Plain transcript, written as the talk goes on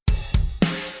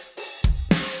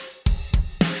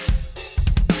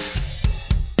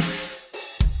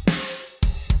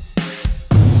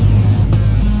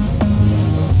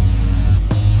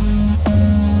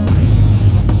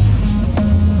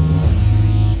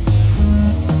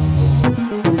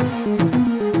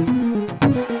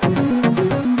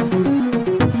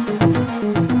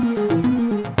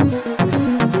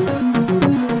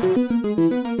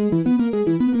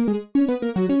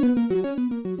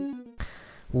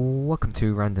Welcome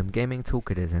to Random Gaming Talk.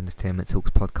 It is Entertainment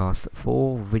Talks podcast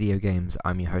for video games.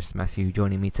 I'm your host Matthew.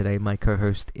 Joining me today, my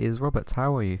co-host is Robert.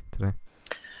 How are you today?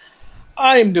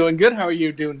 I'm doing good. How are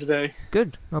you doing today?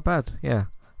 Good, not bad. Yeah,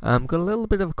 got a little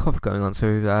bit of a cough going on,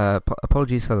 so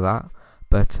apologies for that.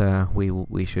 But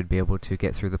we should be able to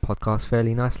get through the podcast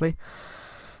fairly nicely.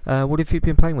 What have you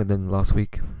been playing with in the last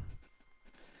week?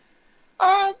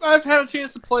 I've had a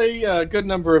chance to play a good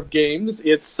number of games.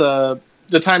 It's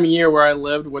the time of year where I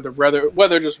lived where the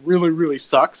weather just really, really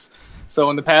sucks. So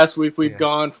in the past week, we've Yeah.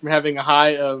 gone from having a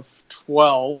high of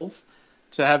 12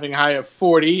 to having a high of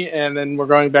 40, and then we're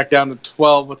going back down to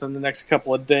 12 within the next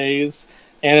couple of days.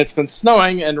 And it's been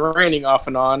snowing and raining off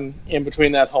and on in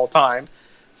between that whole time.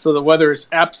 So the weather is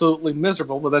absolutely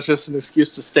miserable, but that's just an excuse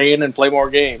to stay in and play more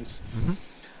games. Mm-hmm.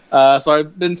 So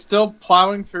I've been still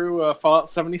plowing through Fallout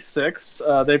 76.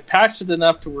 They've patched it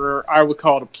enough to where I would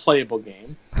call it a playable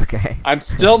game. Okay. I'm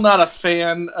still not a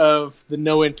fan of the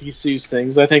no NPCs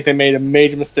things. I think they made a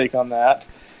major mistake on that.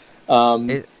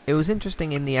 It was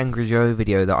interesting in the Angry Joe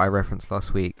video that I referenced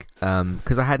last week,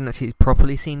 because I hadn't actually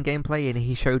properly seen gameplay, and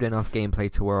he showed enough gameplay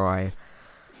to where I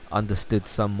understood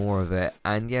some more of it.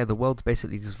 And yeah, the world's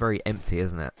basically just very empty,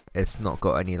 isn't it? It's not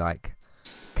got any like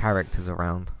characters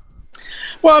around.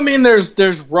 Well, I mean,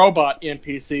 there's robot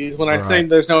NPCs. When I say Right.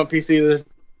 there's no NPC, there's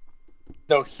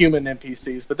no human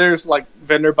NPCs, but there's like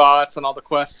vendor bots, and all the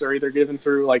quests are either given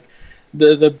through like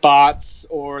the bots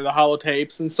or the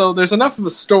holotapes, and so there's enough of a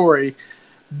story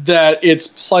that it's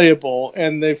playable,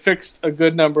 and they fixed a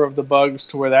good number of the bugs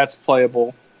to where that's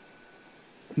playable.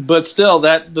 But still,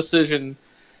 that decision,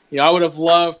 I would have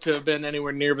loved to have been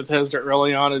anywhere near Bethesda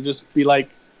early on and just be like,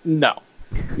 no,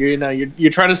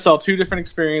 you're trying to sell two different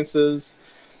experiences.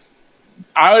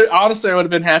 I would have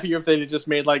been happier if they had just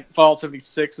made like Fallout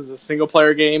 76 as a single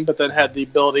player game, but then had the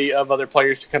ability of other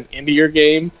players to come into your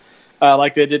game,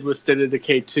 like they did with State of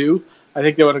Decay 2. I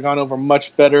think they would have gone over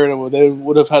much better, and they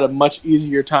would have had a much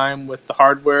easier time with the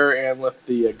hardware and with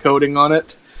the coding on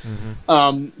it.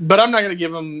 Mm-hmm. But I'm not going to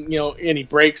give them, any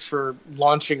breaks for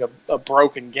launching a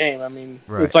broken game. I mean,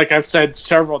 Right. it's like I've said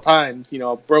several times.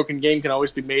 A broken game can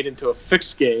always be made into a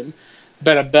fixed game,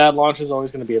 but a bad launch is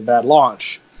always going to be a bad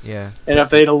launch. Yeah. And if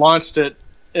they'd have launched it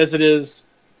as it is,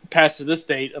 patched to this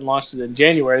date, and launched it in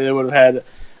January, they would have had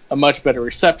a much better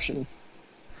reception.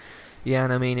 Yeah,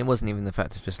 and I mean, it wasn't even the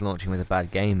fact of just launching with a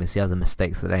bad game. It's the other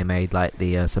mistakes that they made, like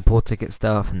the support ticket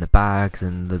stuff and the bags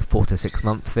and the 4 to 6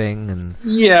 month thing, and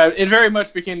Yeah, it very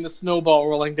much became the snowball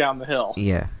rolling down the hill.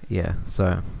 yeah.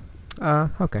 So,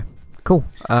 okay, cool.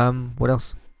 What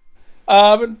else?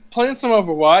 I've been playing some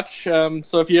Overwatch,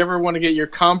 so if you ever want to get your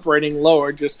comp rating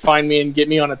lower, just find me and get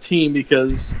me on a team,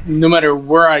 because no matter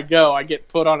where I go, I get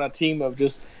put on a team of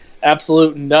just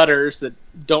absolute nutters that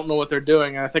don't know what they're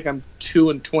doing. And I think I'm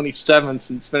 2-27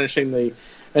 since finishing the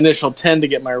initial 10 to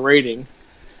get my rating.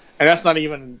 And that's not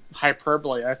even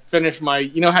hyperbole. I finished my,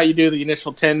 how you do the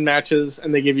initial 10 matches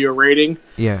and they give you a rating?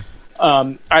 Yeah.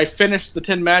 I finished the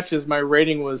 10 matches, my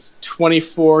rating was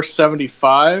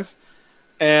 2475.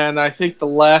 And I think the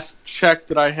last check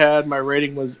that I had, my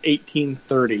rating was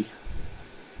 1830.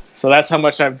 So that's how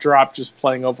much I've dropped just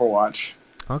playing Overwatch.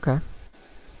 Okay.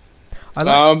 I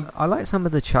like Um, I like some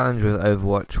of the challenge with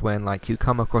Overwatch when like you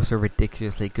come across a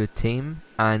ridiculously good team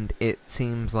and it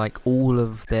seems like all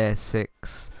of their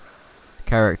 6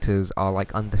 characters are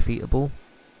like undefeatable.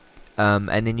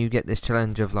 And then you get this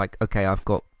challenge of like, okay, I've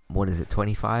got, what is it,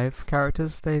 25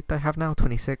 characters they have now,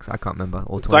 26, I can't remember,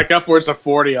 or it's 20. like upwards of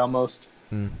 40 almost.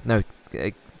 No,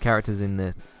 characters in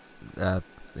the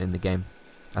game.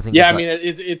 I think Yeah, it's I like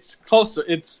mean, it's close to,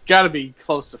 it's got to be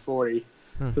close to 40.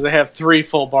 hmm, Because they have 3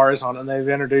 full bars on it, and they've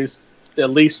introduced at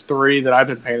least 3 that I've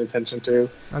been paying attention to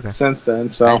okay. since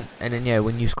then. So, And then yeah,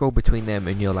 when you scroll between them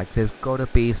and you're like, there's gotta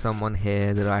be someone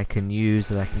here that I can use,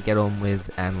 that I can get on with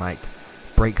and like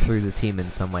break through the team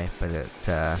in some way, but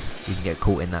you can get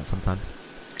caught in that sometimes.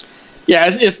 yeah,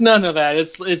 it's none of that.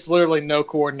 It's literally no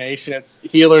coordination. It's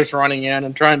healers running in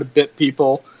and trying to bit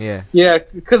people. Yeah. Yeah,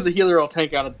 because the healer will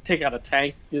take out a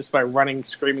tank just by running,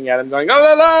 screaming at him, going "oh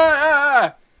la la!"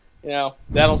 Ah!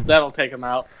 That'll take him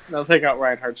out. That'll take out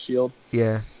Reinhardt's shield.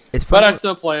 Yeah. It's But I fun.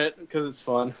 still play it because it's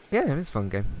fun. Yeah, it is a fun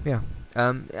game. Yeah.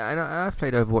 And I've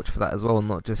played Overwatch for that as well,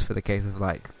 not just for the case of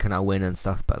like, can I win and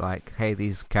stuff, but like, hey,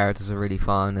 these characters are really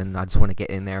fun, and I just want to get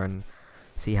in there and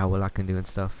see how well I can do and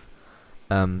stuff.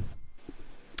 Um,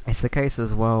 it's the case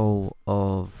as well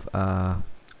of what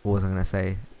was I gonna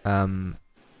say?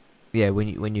 Yeah,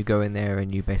 when you go in there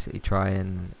and you basically try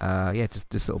and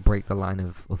just sort of break the line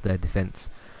of their defense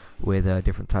with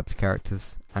different types of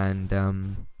characters, and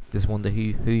just wonder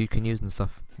who you can use and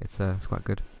stuff. It's quite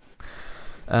good.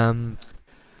 Um,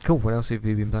 Cool. What else have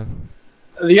you been playing?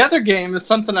 The other game is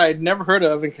something I'd never heard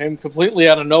of and came completely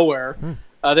out of nowhere. Hmm.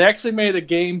 They actually made a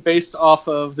game based off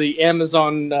of the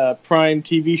Amazon Prime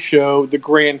TV show, The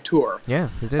Grand Tour. Yeah,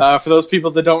 they did. For those people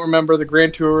that don't remember, The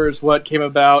Grand Tour is what came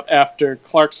about after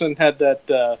Clarkson had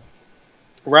that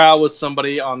row with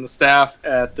somebody on the staff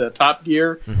at Top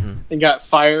Gear and got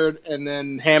fired, and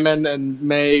then Hammond and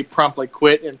May promptly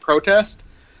quit in protest.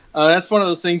 That's one of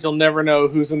those things you'll never know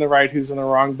who's in the right, who's in the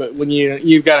wrong. But when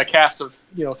you've got a cast of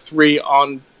 3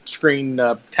 on-screen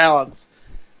talents,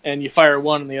 and you fire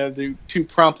one and the other two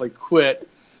promptly quit,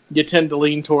 you tend to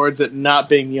lean towards it not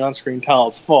being the on-screen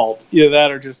talent's fault. Either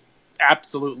that or just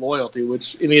absolute loyalty,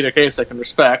 which in either case I can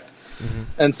respect.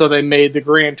 And so they made the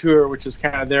Grand Tour, which is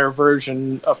kind of their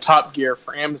version of Top Gear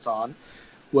for Amazon.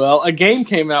 Well, a game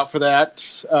came out for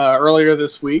that earlier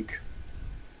this week,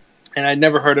 and I'd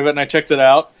never heard of it, and I checked it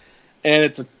out. And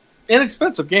it's an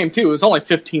inexpensive game, too. It was only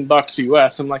 $15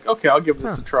 US. I'm like, okay, I'll give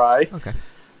this a try. Okay.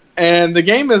 And the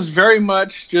game is very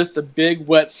much just a big,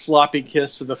 wet, sloppy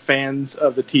kiss to the fans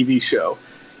of the TV show.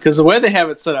 Because the way they have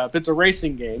it set up, it's a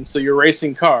racing game, so you're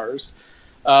racing cars.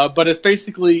 But it's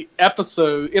basically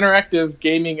interactive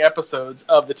gaming episodes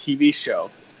of the TV show.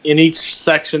 In each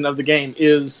section of the game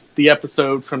is the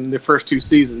episode from the first 2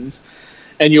 seasons.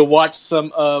 And you'll watch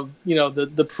some of,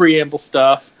 the preamble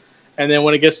stuff. And then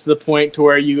when it gets to the point to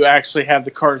where you actually have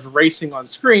the cars racing on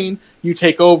screen, you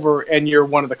take over and you're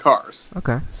one of the cars.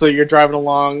 Okay. So you're driving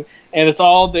along, and it's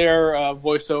all their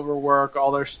voiceover work,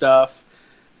 all their stuff.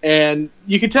 And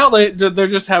you can tell they're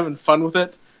just having fun with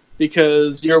it,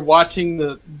 because you're watching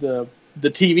the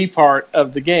TV part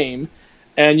of the game,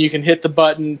 and you can hit the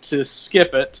button to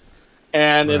skip it,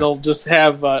 and it'll just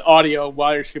have audio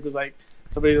while you're skipping. It's like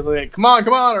somebody's like, come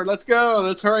on, or let's go,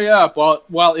 let's hurry up,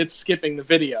 while it's skipping the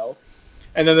video.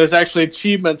 And then there's actually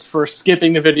achievements for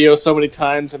skipping the video so many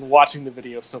times and watching the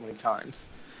video so many times.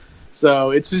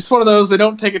 So it's just one of those, they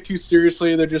don't take it too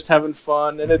seriously, they're just having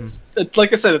fun. And it's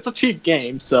like I said, it's a cheap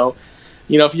game, so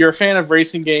if you're a fan of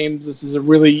racing games, this is a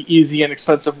really easy and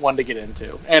expensive one to get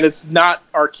into. And it's not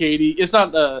arcadey. It's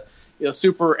not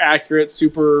super accurate,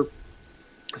 super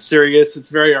serious. It's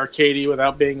very arcadey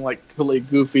without being like completely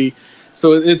goofy.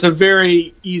 So it's a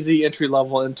very easy entry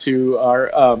level into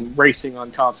our racing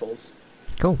on consoles.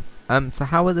 Cool. So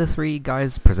how are the 3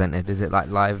 guys presented? Is it like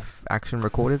live action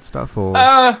recorded stuff, or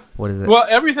what is it? Well,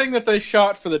 everything that they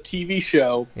shot for the TV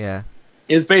show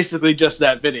is basically just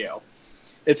that video.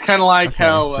 It's kind of like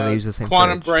how so they use the same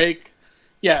Quantum footage. Break...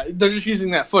 Yeah, they're just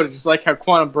using that footage. It's like how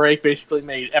Quantum Break basically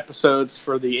made episodes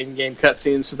for the in-game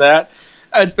cutscenes for that.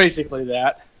 It's basically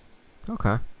that.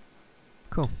 Okay.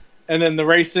 Cool. And then the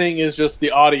racing is just the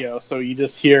audio, so you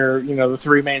just hear, the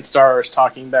 3 main stars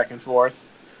talking back and forth.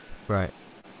 Right.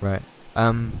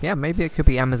 Yeah, maybe it could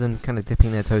be Amazon kind of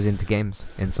dipping their toes into games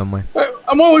in some way.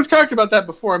 Well, we've talked about that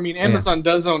before. I mean, Amazon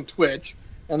does own Twitch,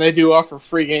 and they do offer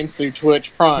free games through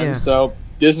Twitch Prime, so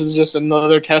this is just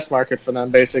another test market for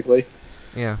them, basically.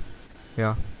 Yeah.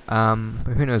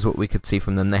 But who knows what we could see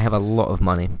from them. They have a lot of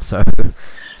money, so...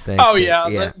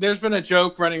 There's been a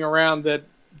joke running around that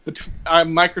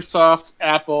Microsoft,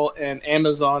 Apple, and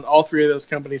Amazon, all 3 of those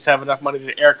companies have enough money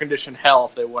to air condition hell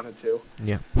if they wanted to.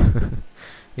 Yeah.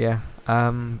 Yeah.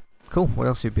 Cool. What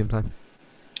else have you been playing?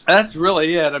 That's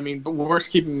really it. I mean, work's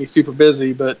keeping me super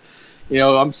busy, but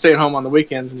I'm staying home on the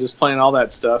weekends and just playing all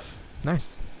that stuff.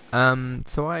 Nice.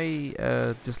 So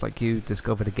I just like you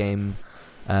discovered a game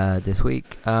this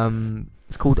week.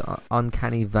 It's called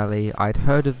Uncanny Valley. I'd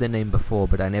heard of the name before,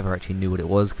 but I never actually knew what it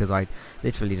was, because I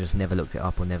literally just never looked it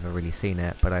up or never really seen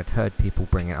it, but I'd heard people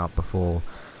bring it up before.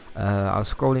 I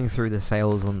was scrolling through the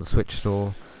sales on the Switch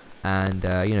store, and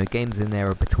games in there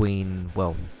are between,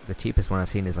 well, the cheapest one I've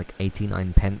seen is like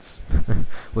 89 pence,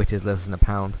 which is less than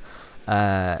 £1.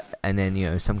 And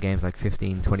then some games like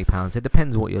 £15-20. It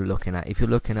depends what you're looking at. If you're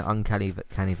looking at Uncanny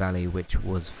Valley, which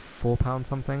was £4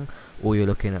 something, or you're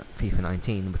looking at FIFA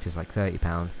 19, which is like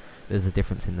 £30, there's a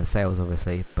difference in the sales,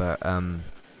 obviously. But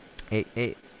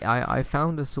I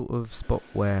found a sort of spot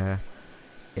where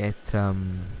it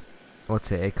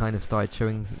it kind of started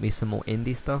showing me some more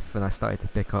indie stuff, and I started to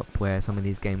pick up where some of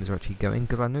these games are actually going,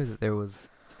 because I knew that there was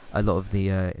a lot of the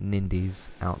nindies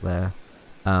out there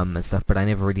and stuff, but I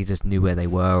never really just knew where they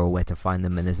were or where to find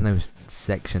them, and there's no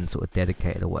section sort of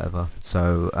dedicated or whatever.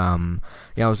 So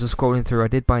I was just scrolling through. I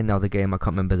did buy another game, I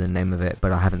can't remember the name of it,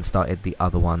 but I haven't started the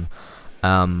other one.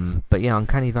 But yeah,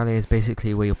 Uncanny Valley is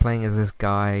basically where you're playing as this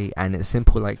guy, and it's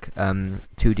simple, like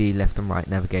 2D left and right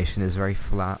navigation is very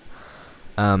flat.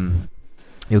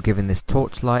 You're given this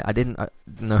torchlight. I didn't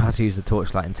know how to use the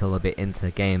torchlight until a bit into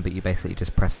the game, but you basically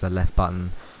just press the left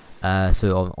button,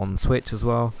 so on Switch as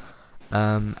well.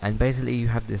 And basically you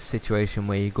have this situation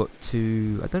where you got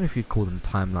two, I don't know if you'd call them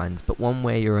timelines, but one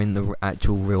where you're in the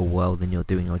actual real world and you're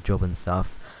doing your job and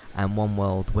stuff, and one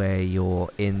world where you're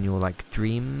in your like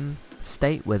dream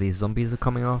state where these zombies are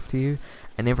coming after you.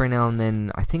 And every now and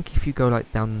then, I think if you go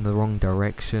like down the wrong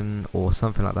direction or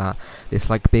something like that, this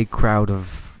like big crowd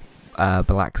of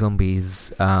black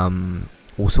zombies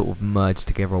all sort of merge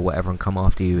together or whatever and come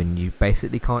after you, and you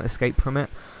basically can't escape from it.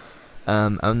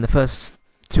 And the first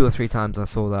 2 or 3 times I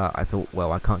saw that, I thought,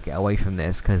 well, I can't get away from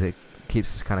this because it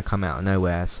keeps just kind of come out of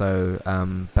nowhere. So,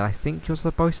 but I think you're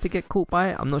supposed to get caught by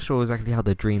it. I'm not sure exactly how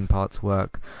the dream parts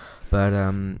work, but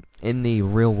in the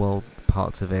real world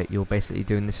parts of it, you're basically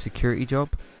doing this security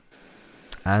job,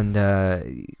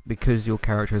 and because your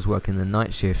character is working the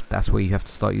night shift, that's where you have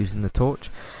to start using the torch.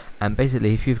 And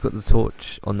basically, if you've got the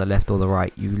torch on the left or the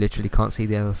right, you literally can't see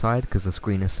the other side because the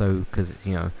screen is so, because it's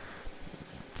 3-4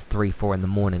 in the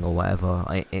morning or whatever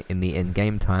in the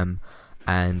in-game time,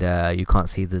 and you can't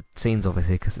see the scenes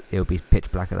obviously because it'll be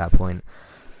pitch black at that point.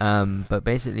 But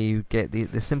basically you get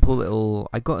the simple little,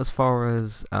 I got as far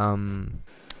as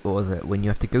what was it, when you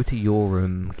have to go to your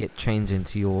room, get changed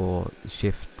into your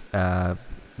shift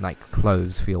like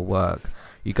clothes for your work,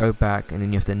 you go back and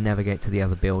then you have to navigate to the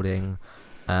other building,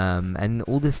 and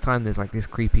all this time there's like this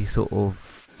creepy sort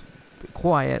of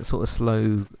quiet, sort of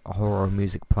slow horror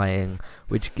music playing,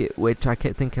 which I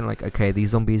kept thinking like, okay, these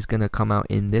zombies gonna come out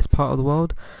in this part of the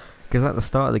world, because at the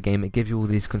start of the game it gives you all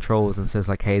these controls and says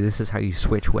like, hey, this is how you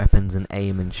switch weapons and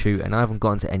aim and shoot, and I haven't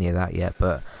gotten to any of that yet,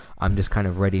 but I'm just kind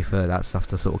of ready for that stuff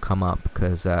to sort of come up,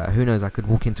 because who knows, I could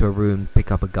walk into a room,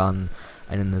 pick up a gun,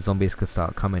 and then the zombies could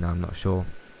start coming, I'm not sure.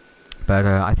 But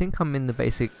I think I'm in the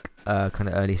basic kind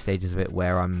of early stages of it,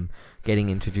 where I'm getting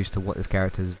introduced to what this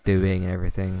character's doing and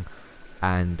everything,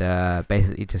 and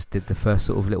basically just did the first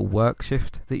sort of little work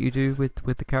shift that you do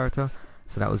with the character,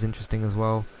 so that was interesting as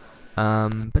well.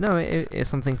 But no, it's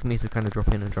something for me to kind of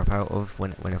drop in and drop out of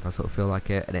whenever I sort of feel like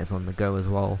it, and it's on the go as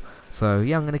well. So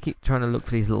yeah, I'm going to keep trying to look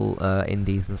for these little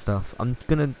indies and stuff. I'm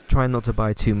going to try not to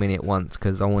buy too many at once,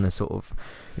 because I want to sort of,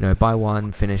 buy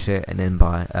one, finish it, and then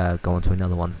go on to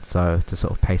another one, so to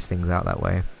sort of pace things out that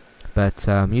way. But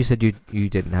you said you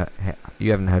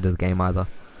haven't heard of the game either.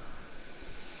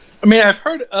 I mean, I've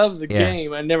heard of the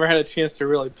game. I never had a chance to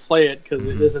really play it because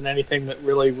it isn't anything that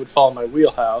really would fall in my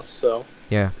wheelhouse. So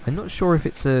yeah, I'm not sure if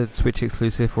it's a Switch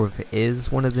exclusive or if it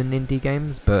is one of the indie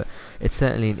games, but it's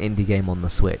certainly an indie game on the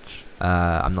Switch.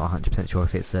 I'm not 100% sure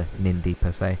if it's an indie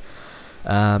per se.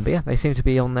 But yeah, they seem to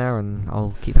be on there, and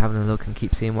I'll keep having a look and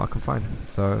keep seeing what I can find.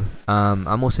 So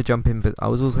I'm also jumping, but I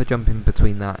was also jumping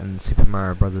between that and Super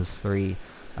Mario Brothers 3,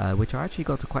 which I actually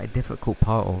got to quite a difficult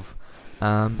part of.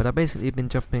 But I've basically been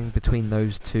jumping between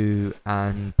those two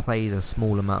and played a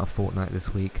small amount of Fortnite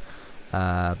this week.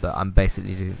 But I'm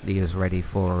basically as ready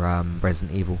for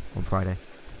Resident Evil on Friday.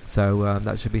 So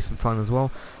that should be some fun as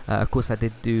well. Of course, I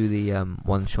did do the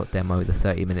one-shot demo, the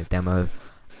 30-minute demo,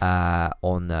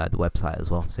 on the website as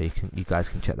well. So you guys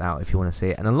can check that out if you want to see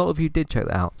it. And a lot of you did check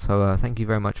that out. So thank you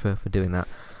very much for doing that.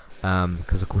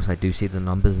 Because of course I do see the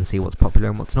numbers and see what's popular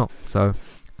and what's not. So...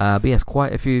 but yes,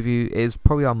 quite a few of you. It is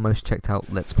probably our most checked out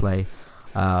Let's Play,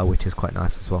 which is quite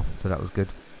nice as well, so that was good.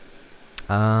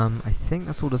 I think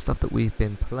that's all the stuff that we've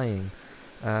been playing.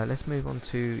 Let's move on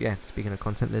to, speaking of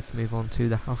content, let's move on to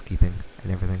the housekeeping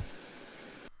and everything.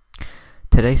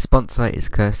 Today's sponsor is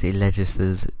Kirsty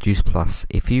Legister's Juice Plus.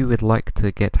 If you would like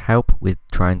to get help with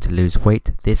trying to lose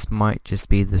weight, this might just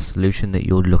be the solution that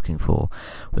you're looking for.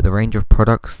 With a range of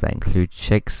products that include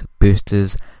shakes,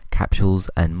 boosters, capsules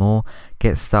and more.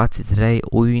 Get started today.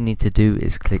 All you need to do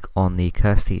is click on the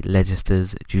Kirsty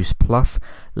Legister's Juice Plus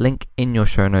link in your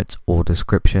show notes or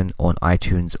description on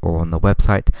iTunes or on the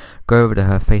website. Go over to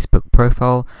her Facebook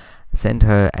profile, send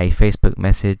her a Facebook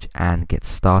message and get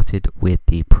started with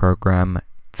the program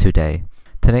today.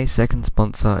 Today's second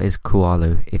sponsor is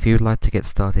Kualo. If you'd like to get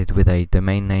started with a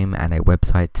domain name and a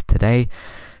website today,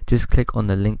 just click on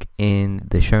the link in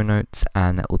the show notes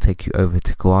and that will take you over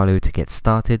to Kualo to get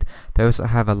started. They also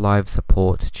have a live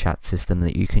support chat system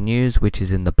that you can use, which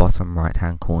is in the bottom right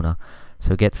hand corner.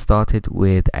 So get started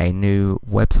with a new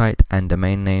website and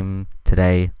domain name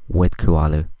today with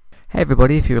Kualo. Hey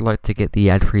everybody, if you would like to get the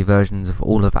ad-free versions of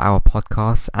all of our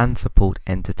podcasts and support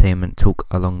Entertainment Talk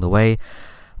along the way,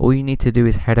 all you need to do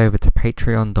is head over to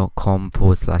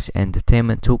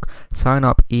patreon.com/entertainment talk. Sign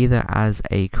up either as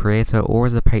a creator or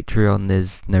as a Patreon.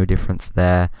 There's no difference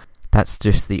there. That's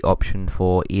just the option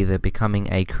for either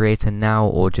becoming a creator now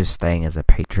or just staying as a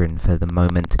patron for the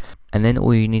moment. And then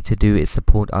all you need to do is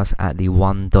support us at the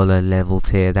 $1 level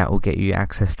tier. That will get you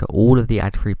access to all of the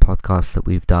ad-free podcasts that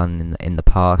we've done in the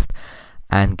past.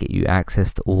 and get you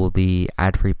access to all the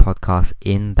ad-free podcasts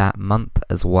in that month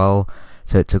as well.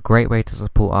 So it's a great way to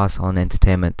support us on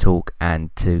Entertainment Talk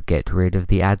and to get rid of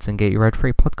the ads and get your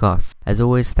ad-free podcasts. As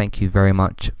always, thank you very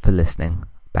much for listening.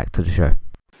 Back to the show.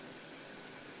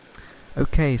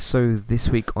 Okay, so this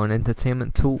week on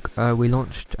Entertainment Talk, we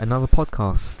launched another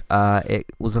podcast. It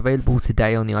was available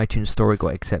today on the iTunes Store. It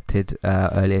got accepted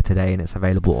earlier today, and it's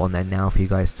available on there now for you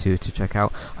guys to check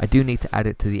out. I do need to add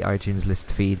it to the iTunes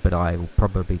list feed, but I will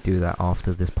probably do that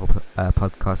after this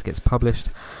podcast gets published.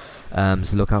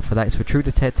 So look out for that. It's for True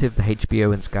Detective, the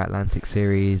HBO and Sky Atlantic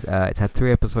series. It's had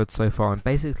 3 episodes so far, and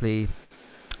basically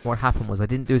what happened was I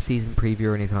didn't do a season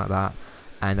preview or anything like that.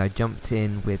 And I jumped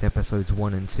in with episodes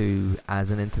 1 and 2 as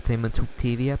an Entertainment Talk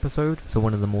TV episode, so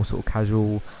one of the more sort of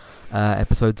casual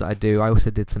episodes I do. I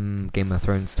also did some Game of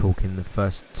Thrones talk in the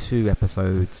first 2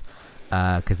 episodes,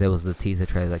 because there was the teaser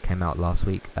trailer that came out last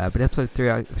week. But episode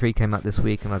 3 came out this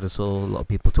week, and I just saw a lot of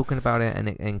people talking about it, and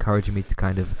it encouraged me to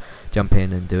kind of jump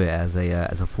in and do it as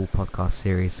a full podcast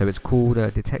series. So it's called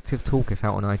Detective Talk. It's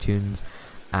out on iTunes,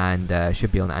 and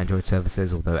should be on Android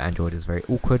services, although Android is very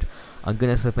awkward. I'm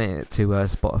going to submit it to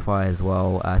Spotify as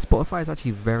well. Spotify is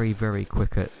actually very, very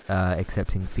quick at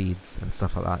accepting feeds and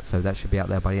stuff like that, so that should be out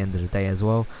there by the end of the day as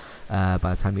well, by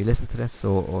the time you listen to this,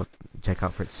 or check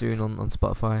out for it soon on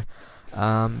Spotify.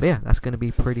 But yeah, that's going to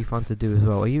be pretty fun to do as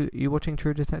well. Are you watching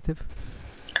True Detective?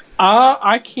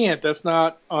 I can't. That's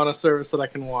not on a service that I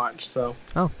can watch, so...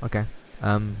 Oh, okay.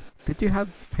 Did you have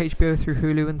HBO through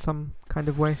Hulu in some kind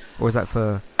of way? Or is that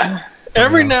for...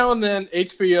 Every now and then,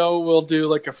 HBO will do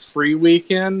like a free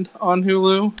weekend on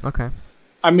Hulu. Okay.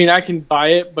 I mean, I can buy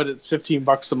it, but it's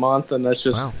 $15 a month, and that's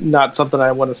just not something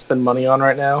I want to spend money on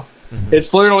right now. Mm-hmm.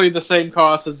 It's literally the same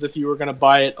cost as if you were going to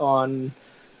buy it on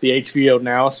the HBO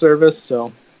Now service,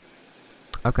 so...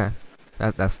 Okay.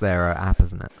 That's their app,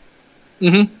 isn't it?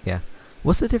 Mm-hmm. Yeah.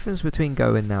 What's the difference between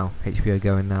Go and Now? HBO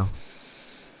Go and Now?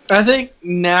 I think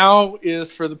Now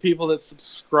is for the people that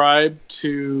subscribe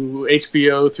to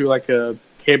HBO through like a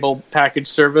cable package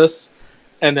service,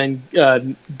 and then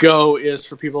Go is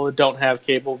for people that don't have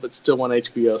cable but still want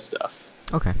HBO stuff.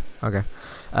 Okay.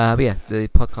 But yeah, the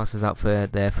podcast is out for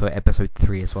episode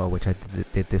 3 as well, which I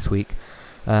did this week.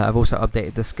 I've also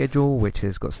updated the schedule, which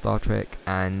has got Star Trek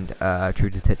and True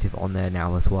Detective on there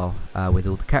now as well, with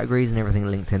all the categories and everything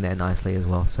linked in there nicely as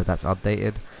well, so that's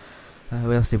updated.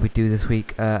 What else did we do this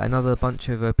week? Another bunch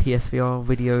of PSVR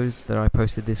videos that I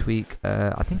posted this week.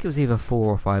 I think it was either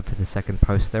 4 or 5 for the second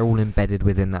post. They're all embedded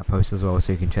within that post as well,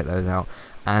 so you can check those out.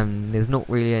 And there's not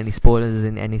really any spoilers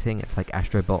in anything. It's like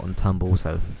Astrobot and Tumble,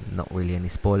 so not really any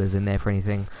spoilers in there for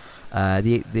anything.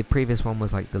 The previous one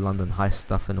was like the London heist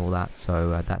stuff and all that,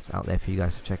 so that's out there for you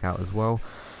guys to check out as well.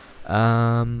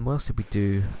 What else did we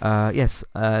do? Yes,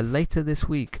 later this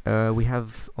week we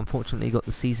have unfortunately got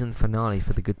the season finale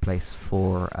for The Good Place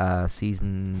for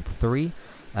season 3.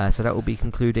 So that will be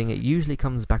concluding. It usually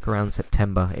comes back around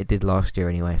September. It did last year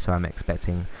anyway, so I'm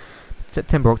expecting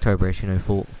September, October-ish,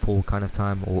 fall kind of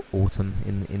time, or autumn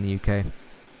in the UK.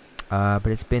 But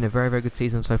it's been a very, very good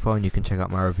season so far, and you can check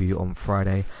out my review on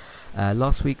Friday.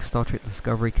 Last week, Star Trek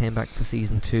Discovery came back for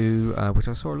season 2, which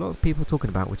I saw a lot of people talking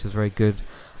about, which is very good.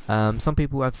 Some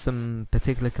people have some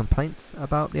particular complaints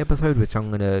about the episode, which I'm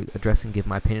going to address and give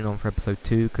my opinion on for episode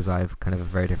 2, because I have kind of a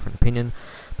very different opinion.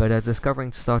 But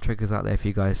Discovering Star Trek is out there for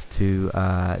you guys to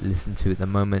listen to at the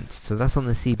moment. So that's on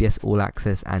the CBS All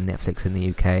Access and Netflix in the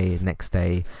UK next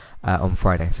day on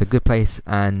Friday. So Good Place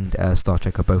and Star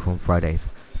Trek are both on Fridays.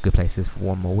 Good Place is for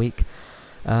one more week.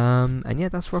 And yeah,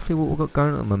 that's roughly what we've got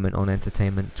going at the moment on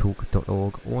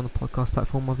entertainmenttalk.org or on the podcast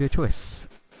platform of your choice.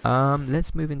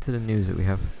 Let's move into the news that we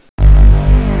have.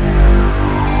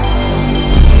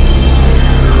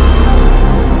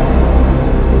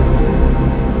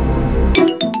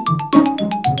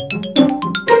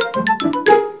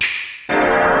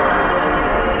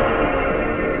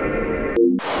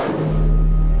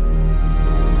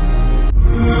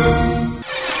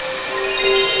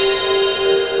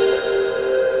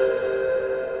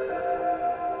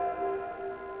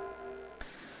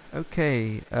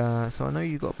 Okay, so I know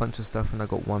you got a bunch of stuff and I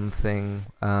got one thing,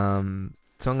 so I'm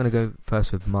going to go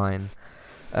first with mine.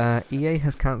 EA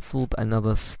has cancelled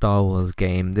another Star Wars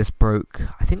game. This broke,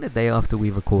 I think, the day after we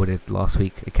recorded last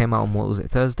week. It came out on, what was it,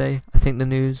 Thursday? I think the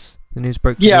news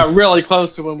broke. Yeah, really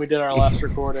close to when we did our last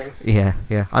recording. Yeah.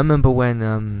 I remember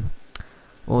when,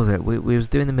 what was it? We was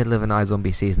doing the middle of an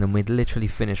iZombie season, and we'd literally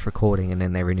finished recording, and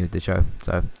then they renewed the show.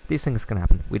 So these things can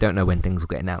happen. We don't know when things will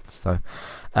get announced. So,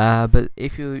 but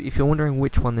if you're wondering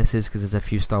which one this is, because there's a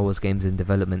few Star Wars games in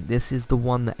development, this is the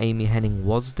one that Amy Hennig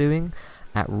was doing,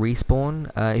 at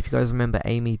Respawn. If you guys remember,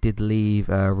 Amy did leave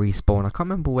Respawn. I can't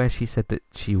remember where she said that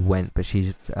she went, but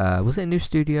she's was it a new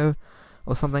studio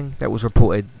or something? That was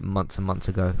reported months and months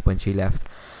ago when she left.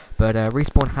 But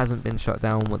Respawn hasn't been shut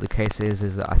down. What the case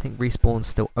is that I think Respawn's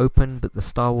still open, but the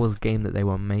Star Wars game that they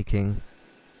were making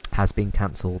has been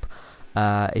cancelled.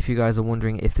 If you guys are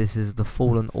wondering if this is the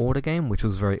Fallen Order game, which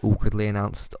was very awkwardly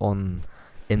announced in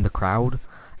the crowd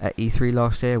at E3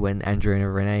 last year when Andrew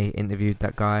and Renee interviewed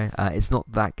that guy, it's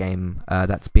not that game.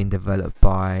 That's been developed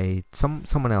by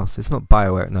someone else. It's not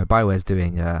BioWare. No, BioWare's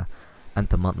doing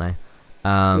Anthem, aren't they?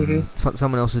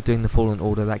 Someone else is doing the Fallen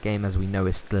Order. That game, as we know,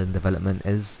 is still in development.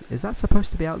 Is that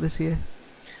supposed to be out this year?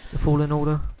 The Fallen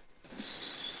Order?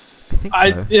 I think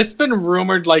so. It's been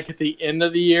rumored like at the end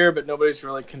of the year, but nobody's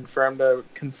really confirmed a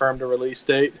release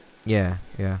date. Yeah.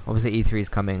 Obviously, E3 is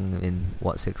coming in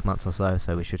 6 months or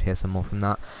so we should hear some more from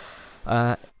that.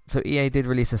 So EA did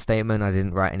release a statement. I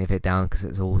didn't write any of it down because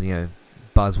it's all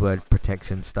buzzword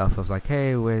protection stuff of like,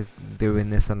 hey, we're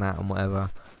doing this and that and whatever.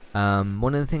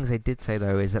 One of the things they did say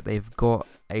though is that they've got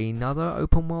another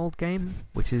open world game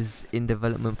which is in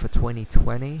development for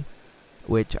 2020,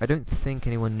 which I don't think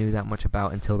anyone knew that much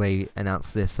about until they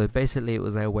announced this. So basically it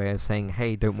was their way of saying,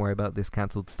 hey, don't worry about this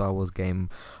cancelled Star Wars game,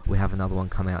 we have another one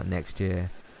coming out next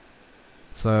year.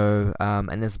 So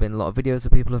and there's been a lot of videos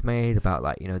that people have made about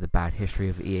like the bad history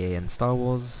of EA and Star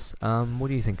Wars. What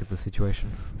do you think of the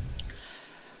situation?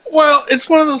 Well, it's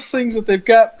one of those things that they've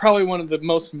got probably one of the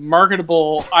most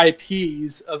marketable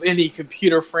IPs of any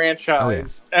computer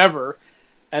franchise ever,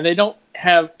 and they don't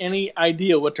have any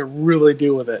idea what to really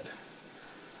do with it.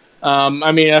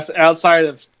 I mean, that's outside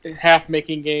of half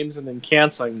making games and then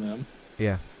canceling them.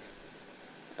 Yeah.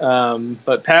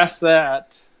 But past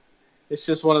that, it's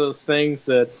just one of those things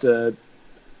that,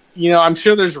 I'm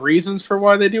sure there's reasons for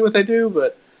why they do what they do,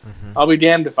 but I'll be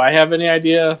damned if I have any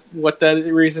idea what that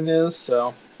reason is,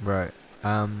 so... Right.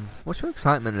 What's your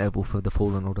excitement level for the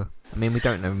Fallen Order? I mean, we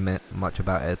don't know much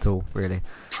about it at all, really.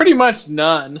 Pretty much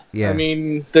none. Yeah. I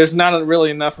mean, there's not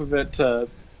really enough of it to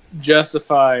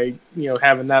justify,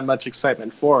 having that much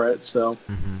excitement for it, so...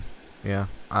 Yeah.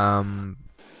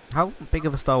 How big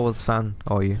of a Star Wars fan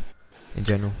are you, in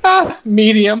general?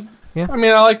 Medium. Yeah. I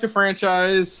mean, I like the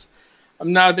franchise.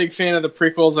 I'm not a big fan of the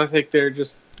prequels. I think they're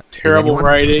just terrible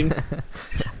writing.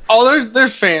 Oh,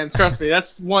 there's fans. Trust me.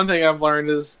 That's one thing I've learned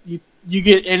is you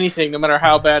get anything, no matter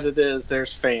how bad it is,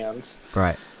 there's fans.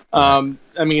 Right. I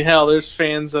mean, hell, there's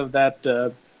fans of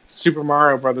that Super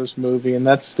Mario Brothers movie, and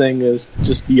that thing is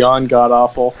just beyond god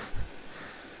awful.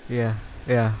 Yeah.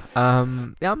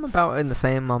 I'm about in the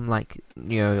same. I'm like,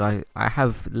 I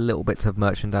have little bits of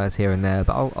merchandise here and there,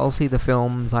 but I'll see the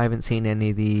films. I haven't seen any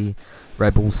of the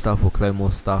Rebel stuff or Clone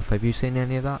Wars stuff. Have you seen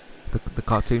any of that? The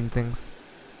cartoon things?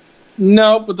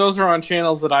 No, but those are on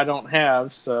channels that I don't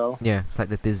have, so... Yeah, it's like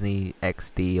the Disney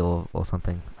XD or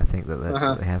something, I think, that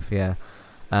they have, yeah.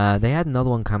 They had another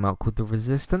one come out called The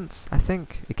Resistance, I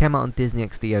think. It came out on Disney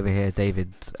XD over here.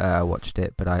 David watched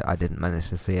it, but I didn't manage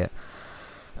to see it.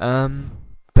 But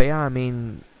yeah, I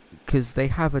mean, because they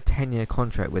have a 10-year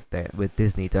contract with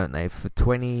Disney, don't they? For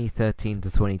 2013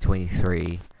 to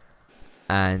 2023.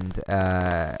 And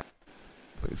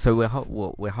so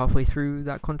we're halfway through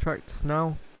that contract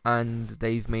now. And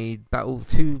they've made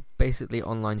two basically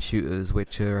online shooters,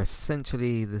 which are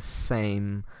essentially the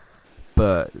same,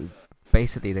 but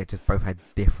basically they just both had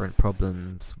different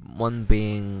problems. One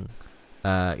being,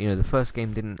 the first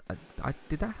game didn't...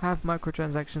 did that have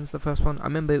microtransactions, the first one? I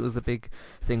remember it was the big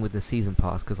thing with the Season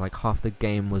Pass, because like half the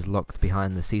game was locked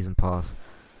behind the Season Pass,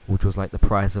 which was like the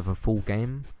price of a full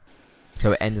game.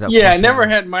 So it ended up... Yeah, it never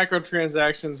had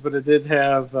microtransactions, but it did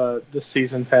have the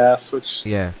Season Pass, which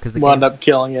wound up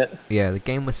killing it. Yeah, the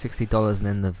game was $60, and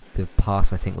then the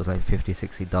pass, I think, was like $50,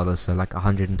 $60, so like a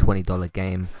 $120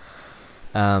 game.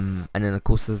 And then, of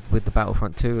course, with the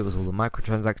Battlefront 2, it was all the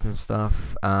microtransaction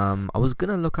stuff. I was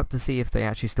going to look up to see if they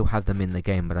actually still have them in the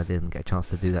game, but I didn't get a chance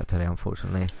to do that today,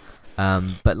 unfortunately.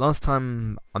 But last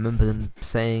time, I remember them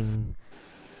saying...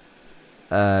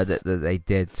 that they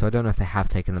did, so I don't know if they have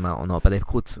taken them out or not, but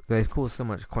they've caused so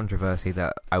much controversy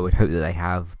that I would hope that they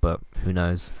have, but who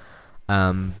knows.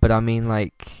 But I mean,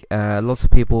 like, lots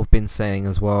of people have been saying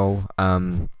as well,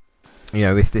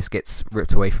 if this gets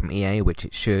ripped away from EA, which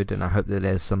it should, and I hope that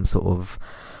there's some sort of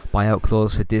buyout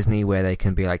clause for Disney where they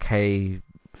can be like, hey,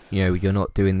 you're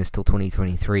not doing this till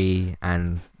 2023,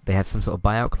 and they have some sort of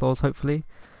buyout clause, hopefully.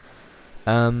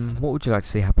 What would you like to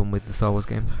see happen with the Star Wars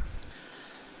games?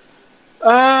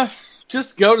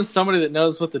 Just go to somebody that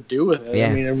knows what to do with it. Yeah.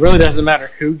 I mean, it really doesn't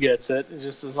matter who gets it,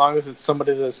 just as long as it's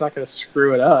somebody that's not going to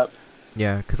screw it up.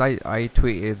 Yeah, because I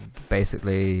tweeted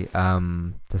basically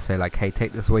to say like, hey,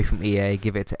 take this away from EA,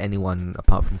 give it to anyone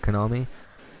apart from Konami,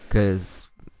 because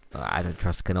I don't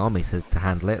trust Konami to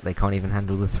handle it. They can't even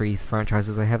handle the three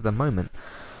franchises they have at the moment.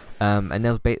 And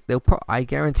I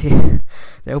guarantee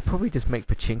they'll probably just make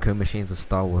pachinko machines of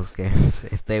Star Wars games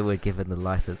if they were given the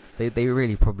license. They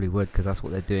really probably would, because that's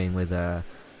what they're doing with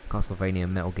Castlevania,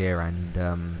 Metal Gear,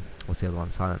 and what's the other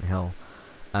one, Silent Hill.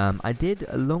 I did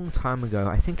a long time ago,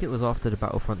 I think it was after the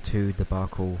Battlefront 2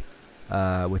 debacle,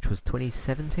 which was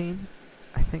 2017,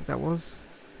 I think that was,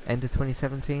 end of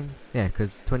 2017, yeah,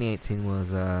 because 2018 was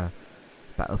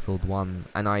Battlefield 1,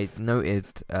 and I noted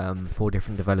 4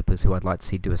 different developers who I'd like to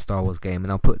see do a Star Wars game,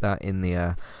 and I'll put that in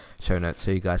the show notes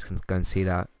so you guys can go and see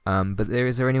that. But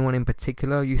is there anyone in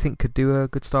particular you think could do a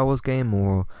good Star Wars game,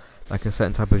 or like a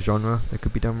certain type of genre that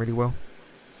could be done really well?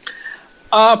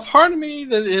 Part of me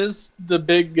that is the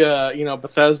big,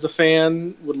 Bethesda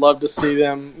fan would love to see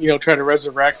them, try to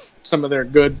resurrect some of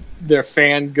their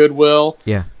fan goodwill.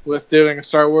 Yeah. With doing a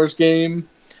Star Wars game.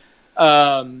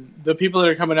 The people that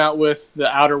are coming out with the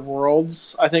Outer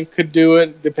Worlds, I think, could do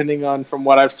it, depending on from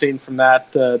what I've seen from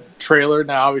that trailer.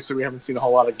 Now, obviously, we haven't seen a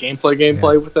whole lot of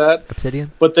gameplay with that.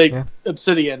 Obsidian? But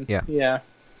Obsidian. Yeah.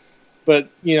 But,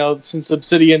 since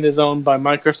Obsidian is owned by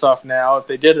Microsoft now, if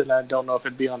they did it, I don't know if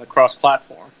it'd be on the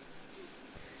cross-platform.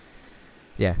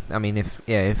 Yeah, I mean, if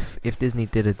Disney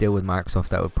did a deal with Microsoft,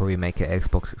 that would probably make it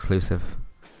Xbox exclusive.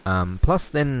 Plus,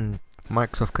 then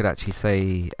Microsoft could actually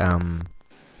say,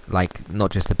 like,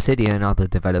 not just Obsidian, other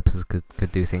developers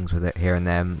could do things with it here and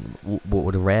there. What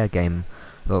would a Rare game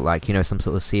look like? Some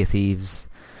sort of Sea of Thieves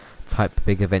type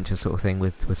big adventure sort of thing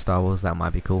with Star Wars. That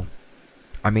might be cool.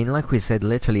 I mean, like we said,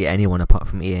 literally anyone apart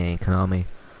from EA and Konami.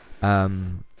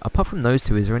 Apart from those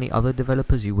two, is there any other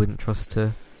developers you wouldn't trust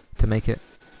to make it?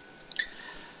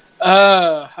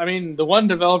 I mean, the one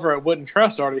developer I wouldn't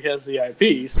trust already has the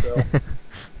IP, so...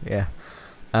 Yeah.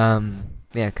 Yeah,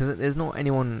 because there's not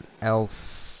anyone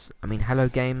else... I mean, Hello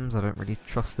Games, I don't really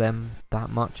trust them that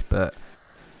much, but...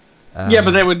 yeah, but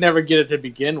they would never get it to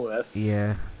begin with.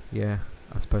 Yeah,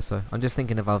 I suppose so. I'm just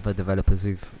thinking of other developers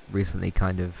who've recently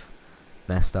kind of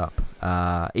messed up.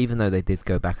 Even though they did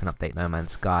go back and update No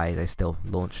Man's Sky, they still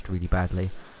launched really badly.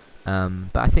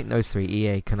 But I think those three,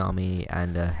 EA, Konami,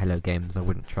 and Hello Games, I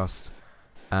wouldn't trust.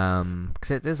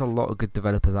 Because there's a lot of good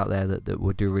developers out there that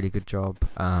would do a really good job.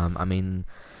 I mean,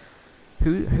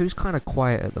 who's kind of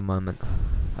quiet at the moment?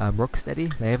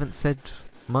 Rocksteady, they haven't said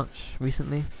much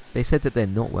recently. They said that they're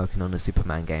not working on a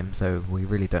Superman game, so we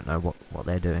really don't know what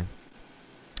they're doing.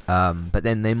 But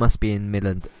then they must be in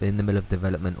the middle of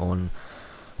development on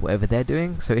whatever they're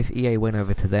doing. So if EA went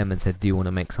over to them and said, do you want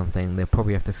to make something, they'll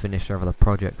probably have to finish their other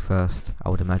project first, I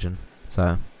would imagine.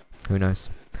 So, who knows?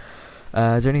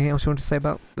 Is there anything else you want to say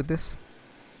with this?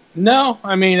 No,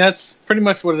 I mean, that's pretty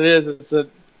much what it is. It's a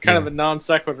kind of a non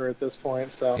sequitur at this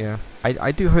point. So yeah,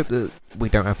 I do hope that we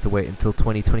don't have to wait until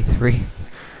 2023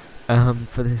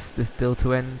 for this deal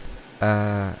to end.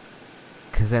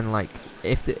 Because then, like,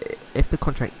 if the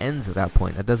contract ends at that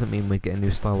point, that doesn't mean we get a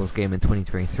new Star Wars game in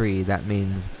 2023. That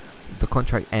means the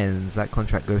contract ends, that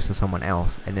contract goes to someone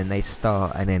else, and then they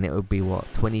start, and then it would be what,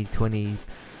 2020,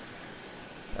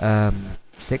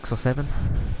 6 or 7,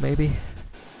 maybe,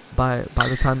 by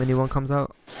the time the new one comes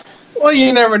out. Well,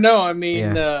 you never know. I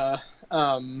mean, the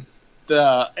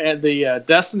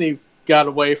Destiny got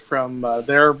away from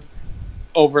their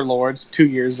overlords 2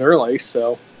 years early,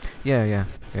 so. Yeah.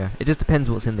 It just depends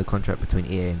what's in the contract between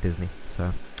EA and Disney,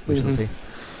 so we shall see.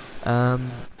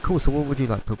 Cool, so what would you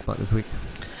like to talk about this week?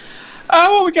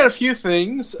 Well, we got a few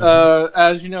things.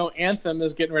 As you know, Anthem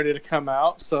is getting ready to come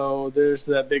out, so there's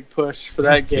that big push for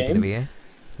that game. Speaking of EA.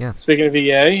 Yeah. Speaking of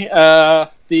EA,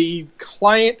 the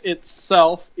client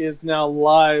itself is now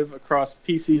live across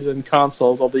PCs and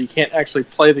consoles, although you can't actually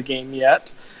play the game yet.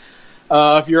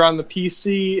 If you're on the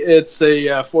PC, it's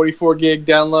a 44 gig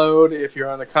download. If you're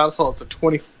on the console, it's a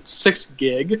 26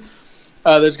 gig.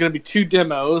 There's going to be 2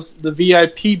 demos. The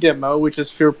VIP demo, which is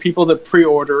for people that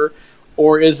pre-order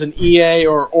or is an EA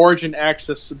or Origin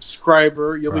Access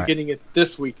subscriber. You'll be getting it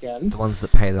this weekend. The ones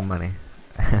that pay the money,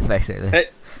 basically.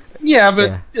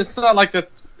 It's not like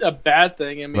that's a bad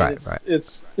thing. I mean,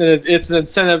 it's an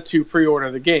incentive to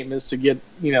pre-order the game is to get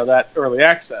that early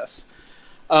access.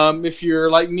 If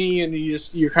you're like me and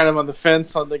you're kind of on the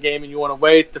fence on the game and you want to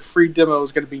wait, the free demo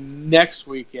is going to be next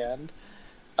weekend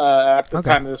at the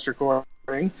time of this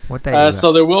recording. What day is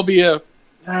so there will be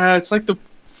it's like the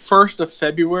 1st of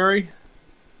February.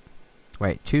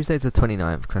 Wait, Tuesday's the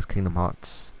 29th because that's Kingdom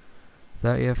Hearts.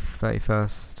 30th,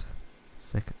 31st,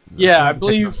 2nd. Yeah, I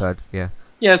believe. 3rd, yeah.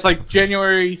 Yeah, it's like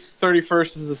January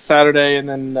 31st is the Saturday, and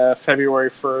then February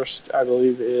 1st, I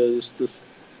believe, is this.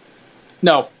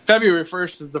 No, February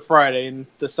 1st is the Friday, and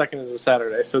the 2nd is the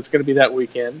Saturday, so it's going to be that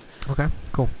weekend. Okay,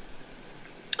 cool.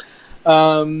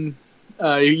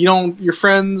 You don't. Your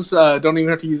friends don't even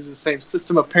have to use the same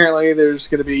system. Apparently, there's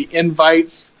going to be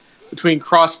invites between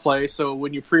crossplay. So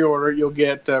when you pre-order, you'll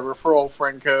get referral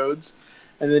friend codes,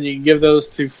 and then you can give those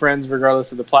to friends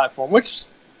regardless of the platform. Which,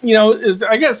 I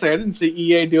gotta say, I didn't see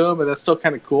EA do it, but that's still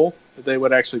kind of cool that they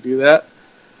would actually do that.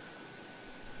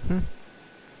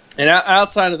 And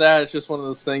outside of that, it's just one of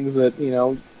those things that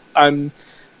I'm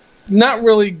not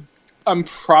really. I'm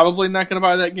probably not going to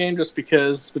buy that game just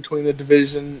because between the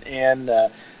Division and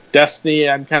Destiny,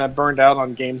 I'm kind of burned out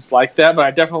on games like that. But I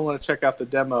definitely want to check out the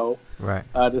demo, right?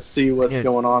 To see what's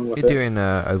going on with it. You're doing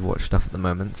Overwatch stuff at the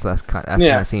moment, so that kind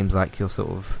of seems like your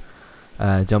sort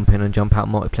of jump in and jump out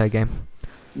multiplayer game.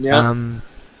 Yeah.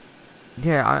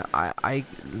 I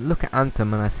look at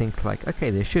Anthem and I think like,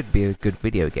 okay, there should be a good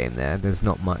video game there. There's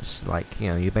not much, like,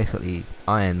 you're basically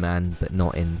Iron Man but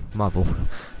not in Marvel,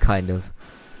 kind of.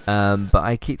 But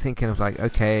I keep thinking of like,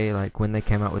 okay, like when they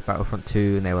came out with Battlefront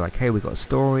 2 and they were like, hey, we got a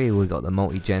story, we got the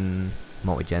multi-gen,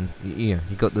 you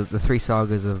got the three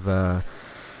sagas of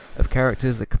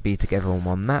characters that could be together on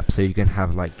one map, so you can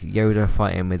have like Yoda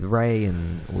fighting with Rey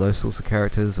and all those sorts of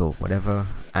characters or whatever.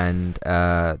 And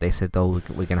they said, oh,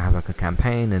 we're gonna have like a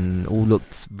campaign, and all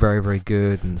looked very, very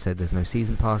good, and said there's no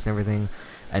season pass and everything.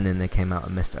 And then they came out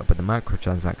and messed it up with the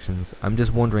microtransactions. I'm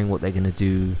just wondering what they're gonna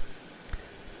do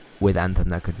with Anthem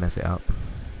that could mess it up.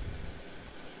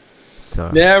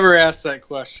 So never ask that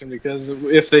question, because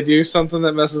if they do something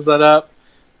that messes that up,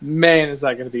 man, is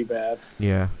that going to be bad.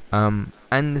 Yeah. And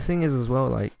the thing is as well,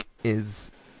 like, is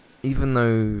even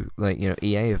though like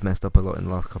EA have messed up a lot in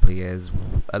the last couple of years,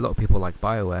 a lot of people like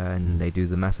BioWare and they do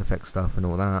the Mass Effect stuff and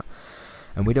all that,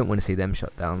 and we don't want to see them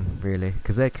shut down really,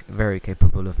 because they're very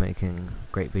capable of making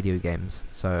great video games.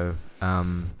 So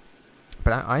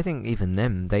but I think even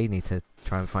them, they need to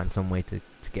try and find some way to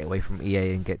get away from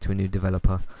EA and get to a new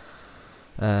developer.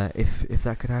 If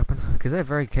that could happen, because they're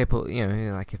very capable.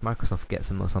 Like if Microsoft gets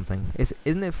them or something.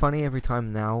 Isn't it funny every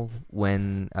time now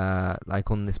when like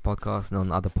on this podcast and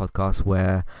on other podcasts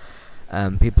where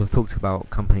people have talked about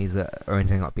companies that are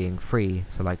ending up being free,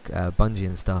 so like Bungie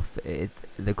and stuff.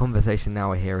 The conversation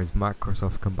now I hear is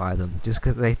Microsoft can buy them just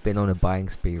because they've been on a buying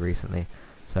spree recently.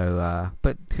 So,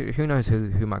 but who knows who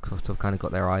Microsoft have kind of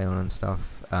got their eye on and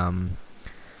stuff.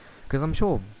 Because I'm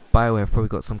sure BioWare have probably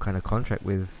got some kind of contract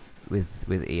with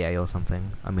EA or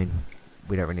something. I mean,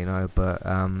 we don't really know, but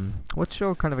what's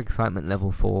your kind of excitement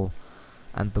level for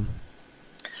Anthem?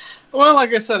 Well,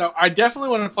 like I said, I definitely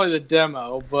want to play the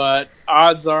demo, but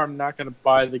odds are I'm not going to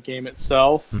buy the game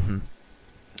itself. Mm-hmm.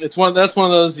 That's one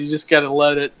of those you just got to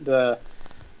let it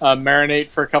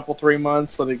marinate for a couple 3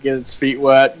 months, let it get its feet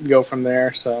wet, and go from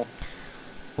there. So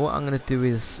what I'm going to do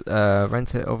is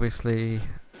rent it, obviously.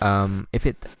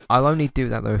 I'll only do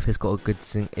that though if it's got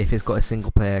if it's got a single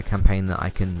player campaign that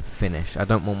I can finish. I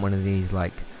don't want one of these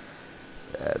like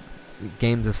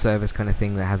games of service kind of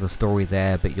thing that has a story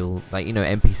there, but you'll like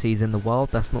NPCs in the world.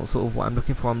 That's not sort of what I'm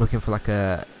looking for. I'm looking for like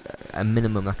a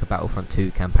minimum, like a Battlefront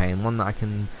 2 campaign, one that I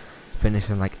can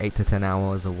finish in like 8 to 10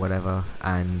 hours or whatever,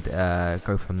 and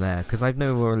go from there. Because I've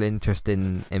no real interest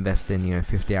in investing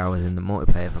 50 hours in the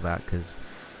multiplayer for that, because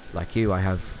like you, I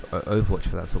have Overwatch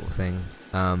for that sort of thing.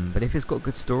 But if it's got a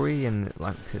good story and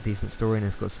like a decent story and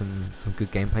it's got some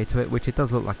good gameplay to it, which it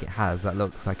does look like it has, that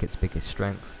looks like its biggest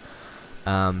strength.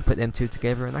 Put them two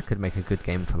together and that could make a good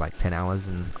game for like 10 hours,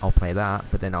 and I'll play that,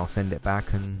 but then I'll send it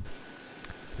back and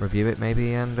review it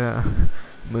maybe, and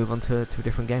move on to a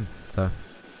different game. So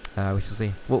we shall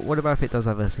see. What about if it does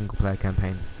have a single player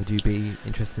campaign? Would you be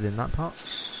interested in that part?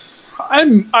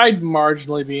 I'd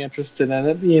marginally be interested in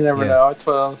it. You never know. It's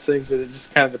one of those things that it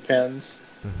just kind of depends.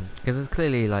 Because it's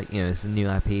clearly like it's a new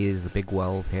IP, there's a big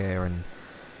world here, and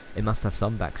it must have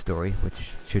some backstory,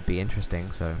 which should be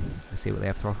interesting. So we'll see what they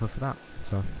have to offer for that.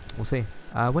 So we'll see.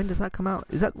 When does that come out?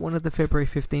 Is that one of the February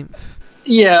 15th?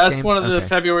 Yeah, that's one of the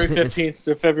February 15th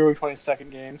to February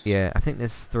 22nd games. Yeah, I think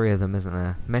there's 3 of them, isn't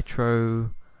there? Metro.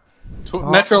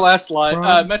 Metro Last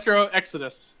Light. Metro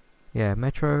Exodus. Yeah,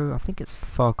 Metro. I think it's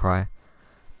Far Cry,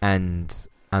 and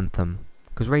Anthem.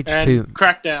 Because Rage and 2.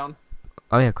 Crackdown.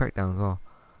 Oh yeah, Crackdown as well.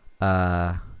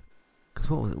 Because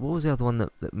what was the other one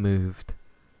that moved?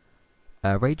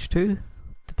 Rage 2?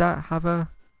 Did that have a...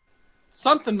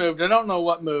 Something moved. I don't know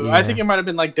what moved. Yeah. I think it might have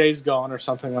been like Days Gone or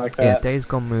something like that. Yeah, Days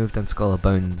Gone moved, and Skull and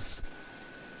Bones,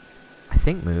 I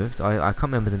think, moved. I can't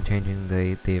remember them changing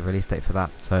the release date for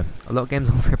that. So a lot of games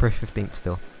on February 15th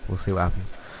still. We'll see what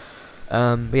happens.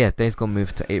 But yeah, Days Gone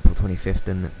moved to April 25th,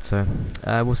 and so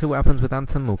we'll see what happens with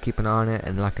Anthem. We'll keep an eye on it,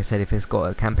 and like I said, if it's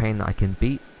got a campaign that I can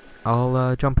beat,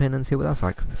 I'll jump in and see what that's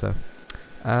like. So,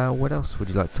 what else would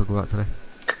you like to talk about today?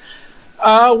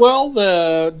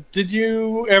 Did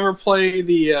you ever play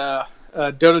the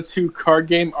Dota 2 card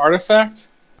game Artifact?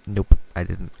 Nope, I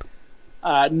didn't.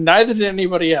 Neither did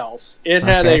anybody else. It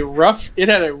had Okay. a rough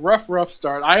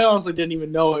start. I honestly didn't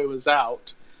even know it was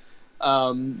out.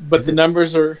 But Is the it?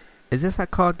 numbers are. Is this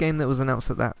that card game that was announced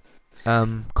at that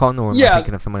con, or am I Yeah,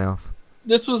 thinking of someone else?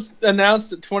 this was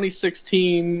announced at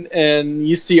 2016, and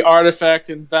you see Artifact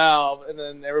and Valve, and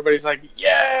then everybody's like,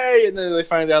 "Yay!" And then they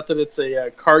find out that it's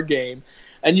a card game,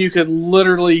 and you could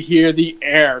literally hear the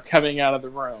air coming out of the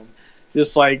room,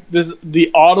 just like this. The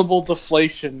audible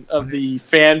deflation of the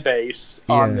fan base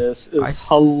on Yeah, this is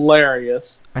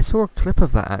hilarious. I saw a clip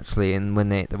of that actually, and when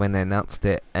they announced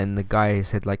it, and the guy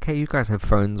said like, "Hey, you guys have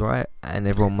phones, right?" And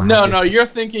everyone had No, this. no, you're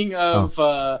thinking of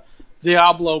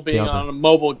Diablo being Diablo. on a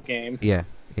mobile game. Yeah,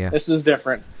 yeah. This is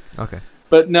different. Okay.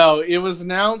 But no, it was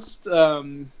announced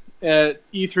at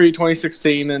E3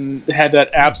 2016 and had that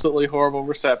absolutely horrible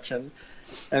reception.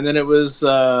 And then it was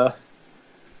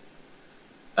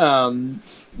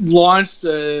launched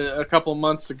a couple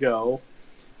months ago.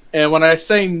 And when I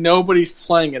say nobody's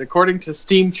playing it, according to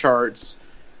Steam charts,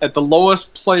 at the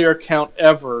lowest player count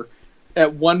ever,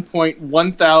 at one point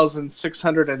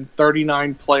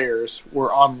 1,639 players were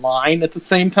online at the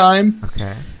same time,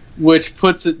 Okay. which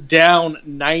puts it down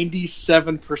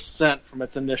 97% from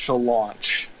its initial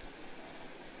launch.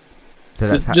 So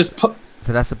that's so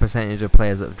that's the percentage of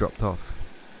players that have dropped off.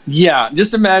 Yeah,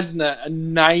 just imagine that, a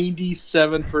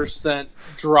 97%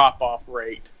 drop-off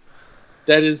rate.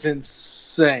 That is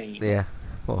insane. Yeah.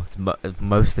 Well, it's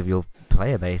most of your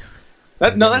player base.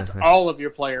 That's all of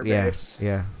your player base.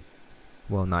 Yeah.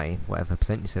 Well, 90 whatever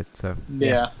percent you said. So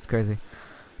Yeah. it's crazy.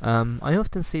 I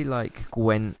often see like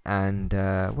Gwent and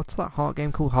what's that heart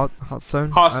game called?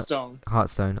 Hearthstone.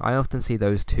 Hearthstone. I often see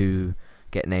those two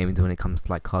get named when it comes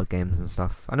to like card games and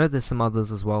stuff. I know there's some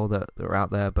others as well that are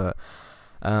out there, but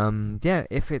yeah,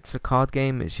 if it's a card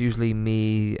game, it's usually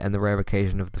me and the rare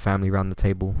occasion of the family around the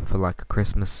table for like a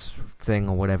Christmas thing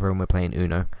or whatever, and we're playing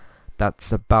Uno.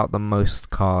 That's about the most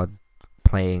card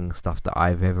playing stuff that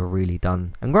I've ever really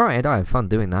done. And granted, I have fun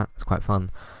doing that. It's quite fun.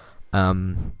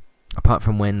 Apart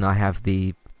from when I have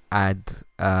the add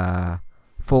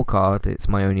 4 card, it's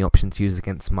my only option to use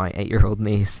against my 8-year-old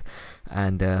niece,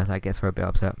 and that gets her a bit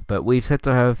upset. But we've said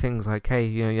to her things like, hey,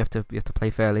 you have to play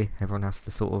fairly. Everyone has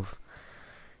to sort of,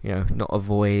 not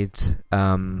avoid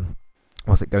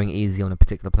going easy on a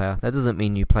particular player. That doesn't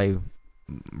mean you play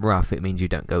rough. It means you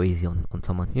don't go easy on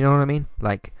someone. You know what I mean?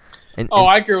 Like,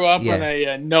 I grew up in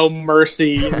a no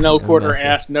mercy, no quarter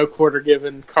asked, no quarter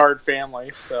given card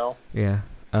family. So yeah.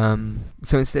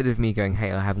 So instead of me going,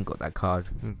 hey, I haven't got that card,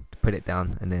 put it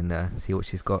down and then see what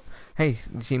she's got. Hey,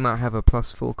 she might have a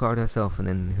 +4 card herself, and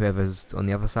then whoever's on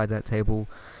the other side of that table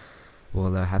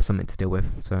will have something to deal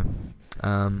with. So,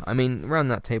 I mean, around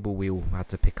that table we all had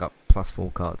to pick up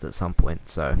 +4 cards at some point.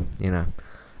 So,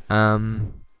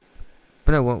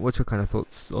 but no, what's your kind of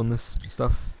thoughts on this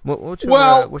stuff? What's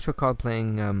your card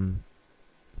playing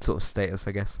sort of status,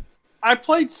 I guess? I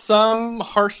played some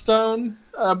Hearthstone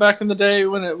back in the day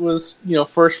when it was,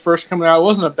 first coming out. It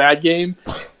wasn't a bad game,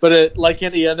 but it, like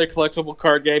any other collectible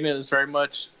card game, it was very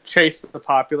much chase the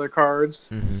popular cards,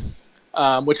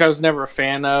 which I was never a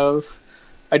fan of.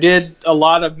 I did a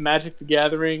lot of Magic the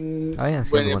Gathering when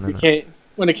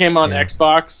it came on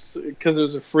Xbox, because it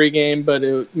was a free game, but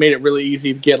it made it really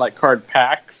easy to get like card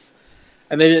packs.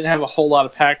 And they didn't have a whole lot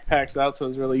of packs out, so it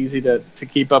was really easy to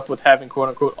keep up with having quote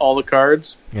unquote all the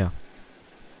cards. Yeah.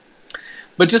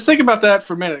 But just think about that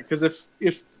for a minute, because if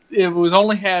it was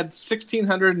only had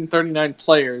 1,639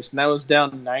 players, and that was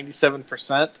down to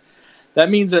 97%, that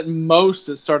means at most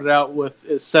it started out with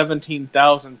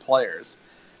 17,000 players.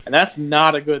 And that's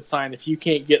not a good sign if you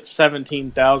can't get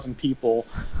 17,000 people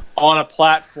on a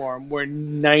platform where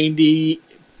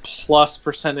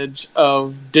 90+%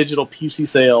 of digital PC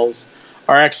sales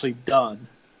are actually done.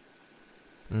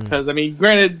 Because, I mean,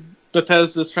 granted,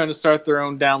 Bethesda's trying to start their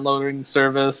own downloading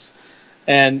service,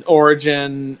 and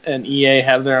Origin and EA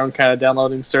have their own kind of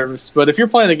downloading service. But if you're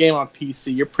playing a game on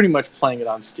PC, you're pretty much playing it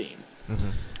on Steam.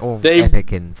 Or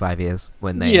Epic in 5 years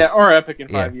when they... Yeah, or Epic in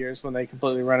 5 years when they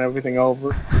completely run everything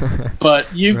over.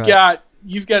 But you've got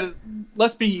to,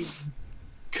 let's be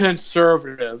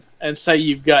conservative and say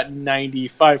you've got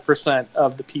 95%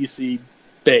 of the PC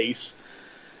base,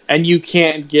 and you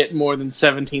can't get more than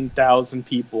 17,000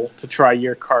 people to try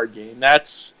your card game.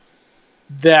 That's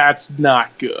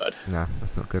not good. No,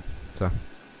 that's not good. So,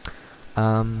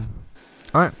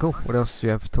 All right, cool. What else do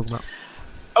you have to talk about?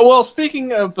 Well,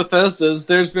 speaking of Bethesda's,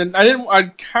 there's been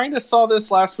I kind of saw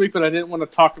this last week, but I didn't want to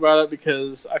talk about it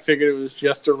because I figured it was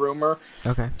just a rumor.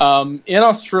 Okay. In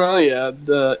Australia,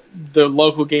 the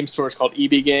local game store is called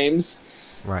EB Games,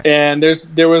 Right. and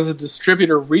there was a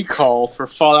distributor recall for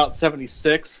Fallout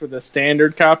 76 for the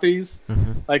standard copies.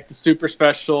 Mm-hmm. Like the Super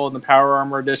Special and the Power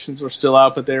Armor editions were still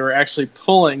out, but they were actually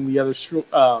pulling the other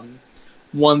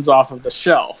ones off of the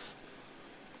shelf.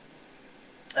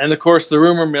 And of course, the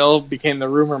rumor mill became the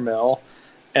rumor mill,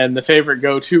 and the favorite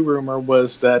go-to rumor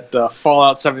was that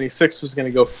Fallout 76 was going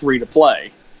to go free to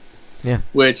play. Yeah.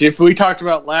 Which, if we talked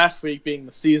about last week being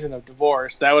the season of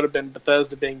divorce, that would have been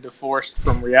Bethesda being divorced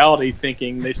from reality,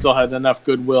 thinking they still had enough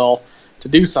goodwill to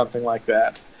do something like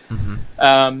that.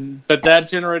 Mm-hmm. But that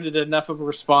generated enough of a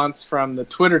response from the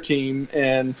Twitter team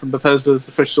and from Bethesda's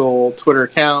official Twitter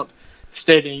account,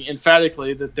 stating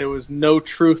emphatically that there was no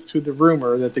truth to the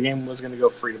rumor that the game was going to go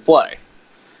free to play.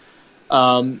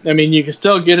 I mean, you can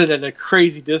still get it at a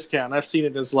crazy discount. I've seen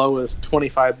it as low as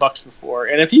 $25 before.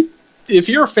 And if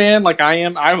you're a fan like I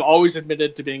am, I've always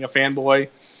admitted to being a fanboy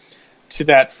to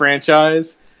that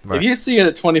franchise. Right. If you see it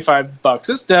at $25,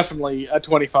 it's definitely a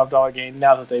 $25 game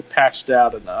now that they patched it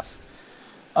out enough.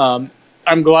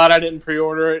 I'm glad I didn't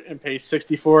pre-order it and pay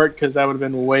 $60 for it, because that would have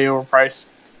been way overpriced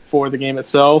for the game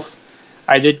itself.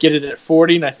 I did get it at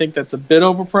 $40, and I think that's a bit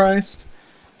overpriced.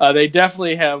 They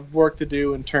definitely have work to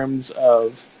do in terms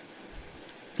of,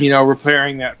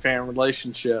 repairing that fan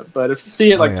relationship. But if you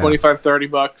see it like $25,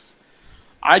 $30,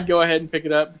 I'd go ahead and pick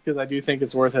it up, because I do think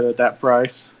it's worth it at that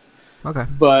price. Okay.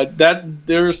 But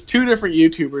there's two different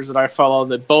YouTubers that I follow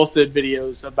that both did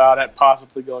videos about it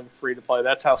possibly going free to play.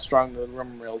 That's how strong the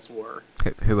rumor mills were.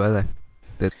 Who are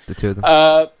they? The two of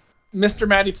them? Mr.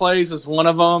 Matty Plays is one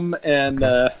of them, and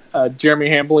Jeremy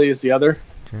Hambley is the other.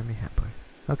 Jeremy Hambley.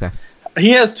 Okay. He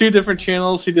has two different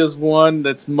channels. He does one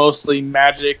that's mostly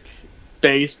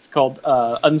Magic-based called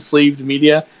Unsleeved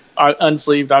Media.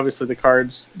 Unsleeved, obviously the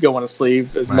cards go on a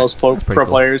sleeve, as most pro cool.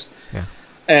 players. Yeah.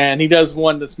 And he does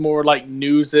one that's more like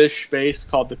news-ish based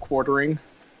called The Quartering.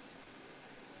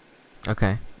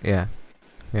 Okay, yeah.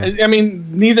 I mean,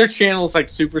 neither channel is like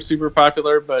super, super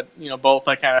popular, but, both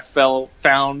I kind of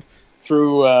found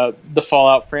through the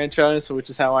Fallout franchise, which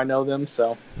is how I know them,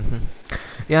 so. Mm-hmm.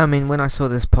 Yeah, I mean, when I saw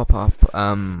this pop up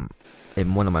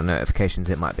in one of my notifications,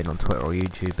 it might have been on Twitter or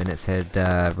YouTube, and it said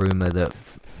rumor that,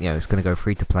 it's going to go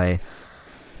free to play.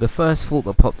 The first thought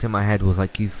that popped in my head was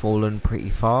like, you've fallen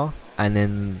pretty far. And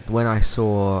then when I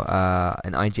saw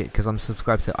an IGN, because I'm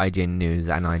subscribed to IGN News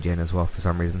and IGN as well for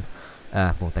some reason,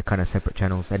 well, they're kind of separate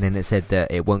channels, and then it said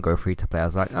that it won't go free to play. I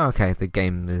was like, oh, okay, the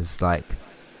game is like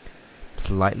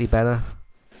slightly better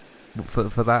for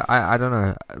that. I don't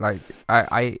know, like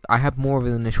I had more of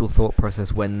an initial thought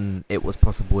process when it was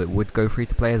possible it would go free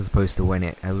to play, as opposed to when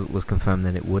it was confirmed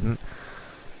that it wouldn't.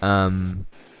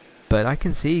 But I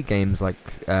can see games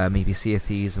like maybe Sea of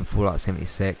Thieves and Fallout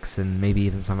 76, and maybe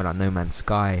even something like No Man's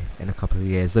Sky in a couple of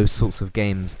years, those sorts of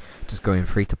games just going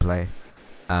free to play,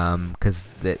 because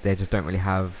they just don't really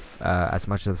have as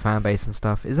much of the fan base and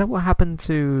stuff. Is that what happened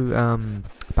to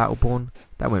Battleborn?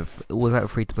 Was that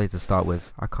free to play to start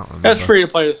with? I can't remember. That's free to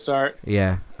play to start.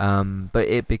 Yeah, but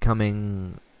it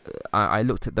becoming, I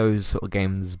looked at those sort of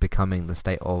games becoming the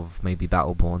state of maybe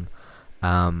Battleborn.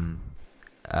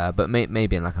 But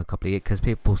maybe in like a couple of years, because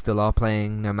people still are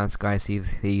playing No Man's Sky, Sea of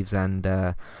Thieves,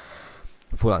 and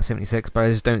Fallout 76, but I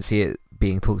just don't see it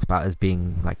being talked about as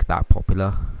being like that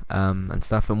popular and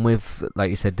stuff. And with,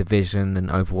 like you said, Division and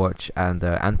Overwatch and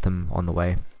Anthem on the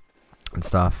way and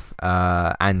stuff,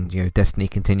 and Destiny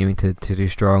continuing to do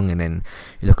strong, and then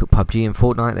you look at PUBG and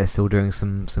Fortnite, they're still doing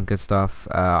some good stuff.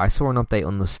 I saw an update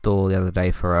on the store the other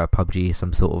day for PUBG,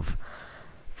 some sort of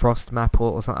Frost map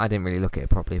or something. I didn't really look at it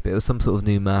properly, but it was some sort of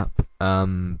new map.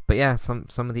 But yeah, some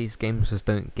of these games just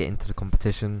don't get into the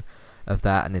competition of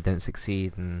that, and they don't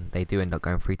succeed, and they do end up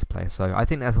going free to play. So I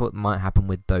think that's what might happen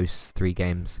with those three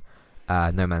games: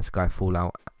 No Man's Sky,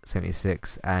 Fallout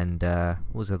 76, and what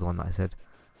was the other one that I said?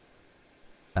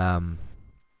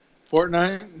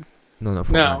 Fortnite? No, not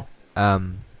Fortnite.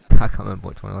 No. I can't remember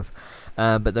which one it was.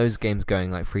 But those games going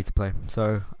like free to play.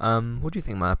 So what do you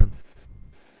think might happen?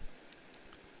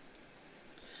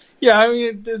 Yeah, I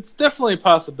mean, it's definitely a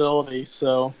possibility,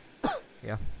 so.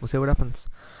 Yeah, we'll see what happens.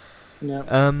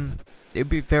 Yeah. It'd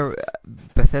be very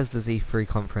Bethesda's E3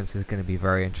 conference is going to be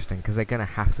very interesting, because they're going to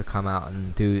have to come out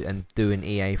and do an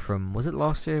EA from, was it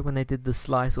last year when they did the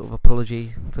Sly sort of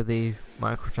apology for the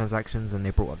microtransactions and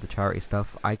they brought up the charity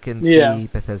stuff? I can see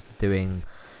Bethesda doing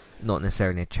not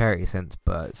necessarily in a charity sense,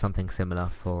 but something similar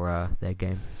for their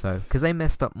game. So, because they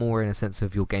messed up more in a sense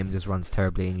of your game just runs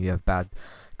terribly and you have bad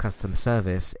customer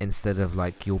service instead of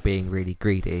like you're being really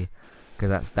greedy.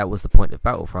 Because that was the point of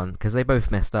Battlefront. Because they both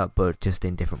messed up, but just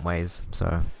in different ways.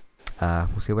 So,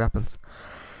 we'll see what happens.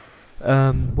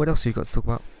 What else have you got to talk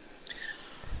about?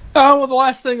 Well, the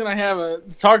last thing that I have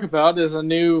to talk about is a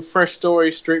new, fresh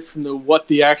story straight from the What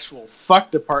the Actual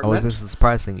Fuck department. Oh, is this the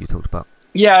surprise thing you talked about?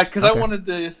 Yeah, because Okay. I wanted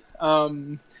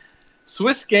to.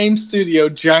 Swiss game studio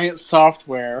Giant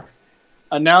Software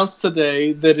announced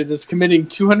today that it is committing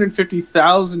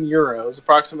 250,000 euros,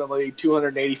 approximately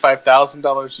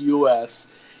 $285,000 US,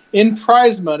 in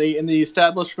prize money in the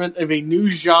establishment of a new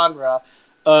genre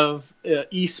of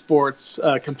esports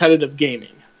competitive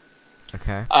gaming.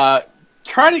 Okay.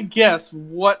 Try to guess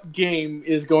what game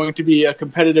is going to be a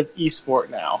competitive esport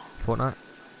now. Fortnite?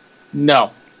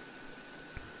 No.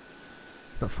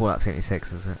 It's not Fallout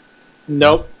 76, is it?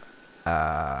 Nope.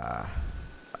 I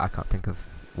can't think of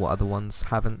what other ones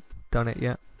haven't done it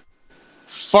yet.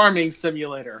 Farming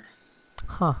Simulator.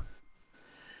 Huh.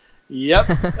 Yep.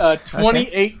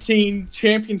 2018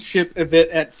 championship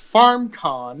event at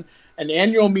FarmCon, an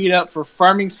annual meetup for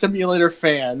farming simulator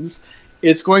fans.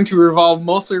 It's going to revolve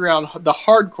mostly around the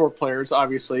hardcore players,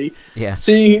 obviously. Yeah.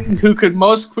 Seeing who could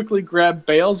most quickly grab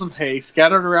bales of hay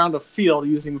scattered around a field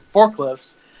using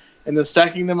forklifts and then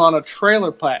stacking them on a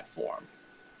trailer platform.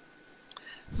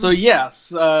 So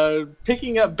yes,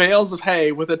 picking up bales of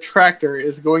hay with a tractor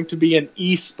is going to be an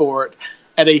esport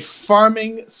at a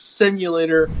farming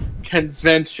simulator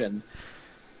convention.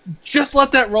 Just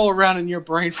let that roll around in your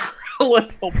brain for a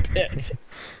little bit.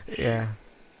 Yeah.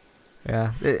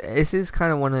 Yeah. This is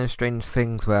kind of one of those strange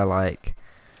things where, like,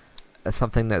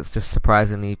 something that's just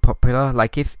surprisingly popular.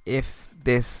 Like, if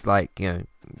this, like, you know,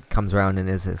 comes around and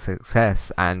is a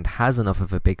success and has enough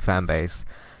of a big fan base,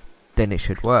 then it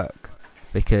should work.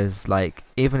 Because, like,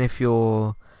 even if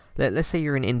you're... Let's say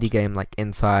you're an indie game like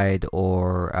Inside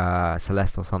or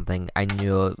Celeste or something, and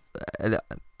you're...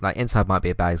 like, Inside might be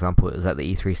a bad example. It was at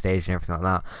the E3 stage and everything like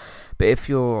that. But if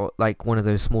you're, like, one of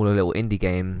those smaller little indie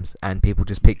games and people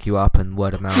just pick you up and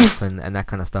word of mouth and that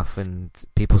kind of stuff, and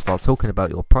people start talking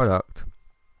about your product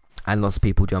and lots of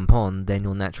people jump on, then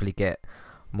you'll naturally get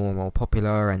more and more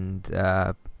popular, and,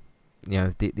 you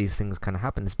know, these things kind of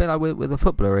happen. It's a bit like with a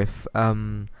footballer. If...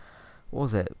 what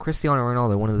was it? Cristiano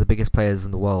Ronaldo, one of the biggest players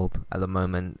in the world at the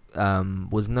moment,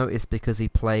 was noticed because he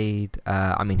played...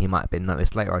 I mean, he might have been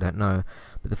noticed later, I don't know.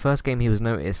 But the first game he was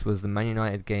noticed was the Man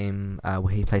United game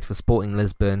where he played for Sporting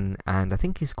Lisbon, and I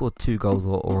think he scored 2 goals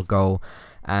or a goal.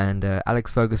 And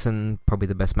Alex Ferguson, probably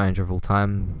the best manager of all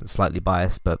time, slightly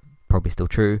biased, but probably still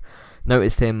true,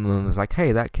 noticed him and was like,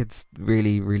 hey, that kid's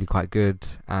really, really quite good.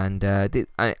 And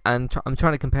I'm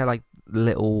trying to compare, like,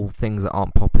 little things that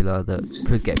aren't popular that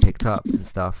could get picked up and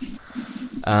stuff,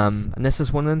 and this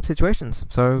is one of them situations.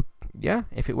 So yeah,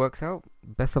 if it works out,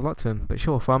 best of luck to him. But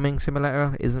sure, farming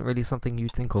simulator isn't really something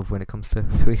you'd think of when it comes to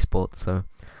esports. So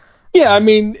yeah, I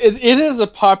mean, it is a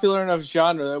popular enough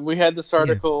genre. We had this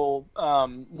article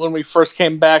when we first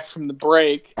came back from the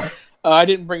break. I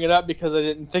didn't bring it up because I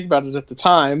didn't think about it at the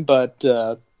time, but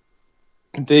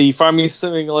the Farming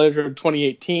Simulator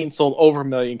 2018 sold over 1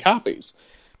 million copies,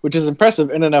 which is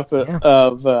impressive in and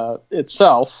of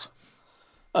itself.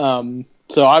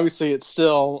 So obviously it's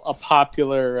still a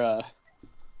popular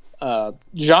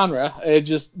genre.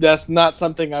 That's not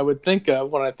something I would think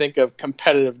of when I think of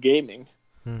competitive gaming.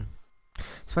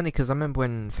 It's funny because I remember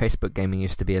when Facebook gaming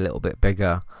used to be a little bit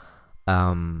bigger.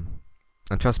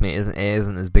 And trust me, it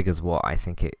isn't as big as what I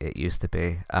think it used to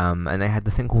be. And they had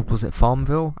the thing called, was it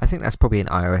Farmville? I think that's probably an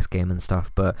iOS game and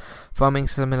stuff, but Farming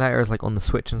Simulator is like on the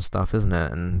Switch and stuff, isn't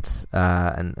it?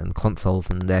 And consoles,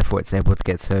 and therefore it's able to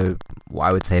get to what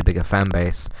I would say a bigger fan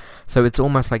base. So it's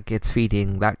almost like it's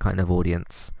feeding that kind of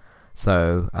audience.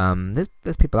 So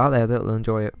there's people out there that will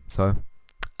enjoy it. So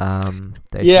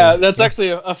that's actually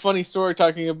a funny story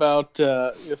talking about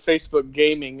Facebook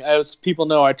gaming. As people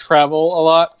know, I travel a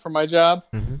lot for my job,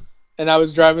 and I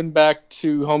was driving back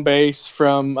to home base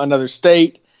from another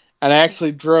state, and I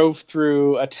actually drove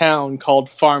through a town called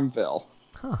Farmville.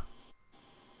 Huh.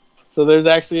 So there's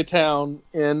actually a town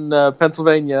in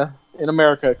Pennsylvania, in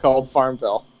America, called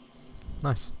Farmville.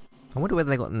 Nice. I wonder where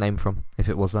they got the name from, if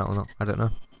it was that or not. I don't know.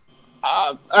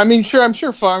 I'm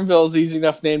sure Farmville is an easy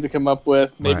enough name to come up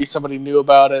with. Maybe somebody knew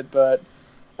about it, but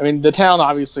I mean, the town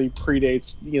obviously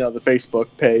predates, the Facebook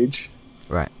page.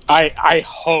 Right. I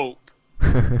hope.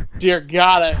 Dear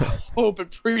God, I hope it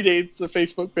predates the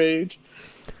Facebook page.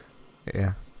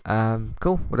 Yeah.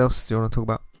 Cool. What else do you want to talk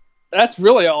about? that's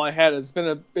really all I had. It's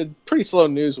been a pretty slow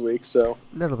news week, so.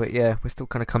 A little bit, yeah. We're still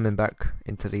kind of coming back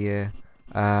into the year.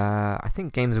 I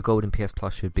think Games of Gold and PS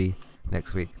Plus should be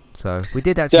next week. So we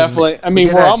did actually Definitely. I we mean,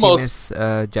 did we're actually almost.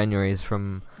 miss January's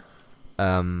from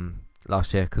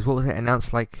last year, because what was it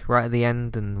announced like right at the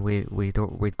end, and we'd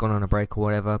gone on a break or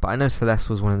whatever. But I know Celeste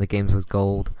was one of the games with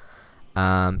gold.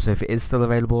 So if it is still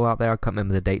available out there, I can't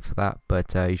remember the date for that,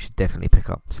 but you should definitely pick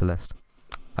up Celeste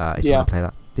if you Yeah. want to play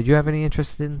that. Did you have any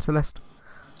interest in Celeste?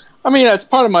 I mean, it's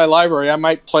part of my library. I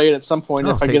might play it at some point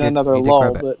Oh, if so I you get did another grab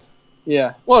lull. it. But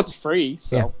yeah, well, it's free,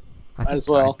 so Yeah. I might think as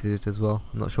well. I did as well.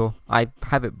 I'm not sure. I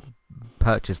have it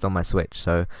purchased on my Switch,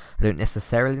 so I don't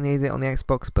necessarily need it on the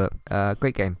Xbox, but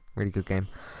great game. Really good game.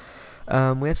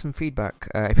 We have some feedback.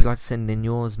 If you'd like to send in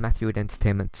yours, Matthew at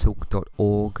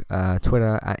entertainmenttalk.org,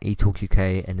 Twitter at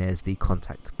eTalkUK, and there's the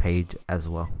contact page as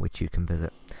well, which you can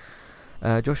visit.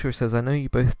 Joshua says, I know you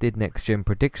both did Next Gen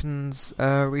predictions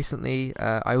recently.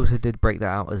 I also did break that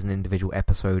out as an individual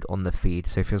episode on the feed.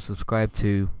 So if you're subscribed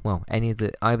to, well,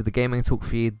 either the Gaming Talk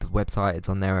feed, the website, it's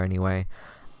on there anyway,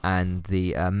 and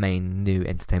the main new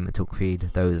Entertainment Talk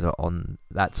feed,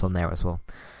 that's on there as well.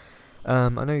 I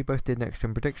know you both did Next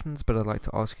Gen predictions, but I'd like to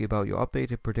ask you about your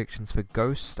updated predictions for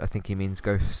Ghost. I think he means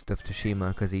Ghost of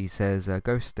Tsushima, because he says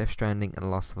Ghost, Death Stranding, and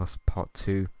Last of Us Part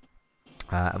 2.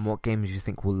 And what games you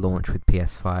think will launch with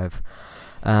PS5.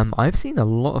 I've seen a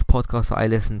lot of podcasts that I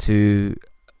listen to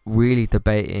really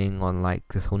debating on like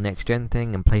this whole next gen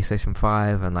thing and PlayStation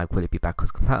 5 and like will it be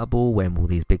backwards compatible, when will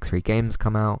these big 3 games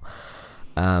come out,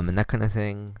 and that kind of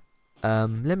thing.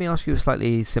 Let me ask you a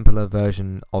slightly simpler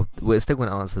version of, we're still going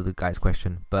to answer the guy's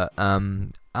question, but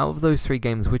out of those 3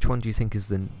 games, which one do you think is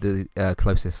the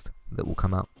closest that will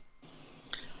come out?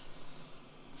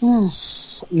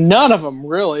 None of them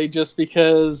really, just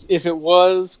because if it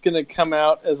was going to come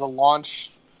out as a launch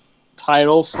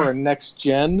title for a next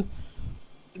gen,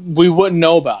 we wouldn't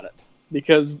know about it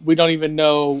because we don't even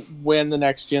know when the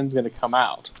next gen's going to come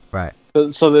out. Right.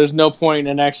 So there's no point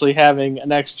in actually having a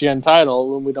next gen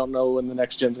title when we don't know when the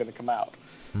next gen's going to come out.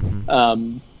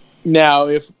 Mm-hmm. Now,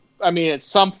 at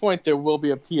some point there will be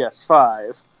a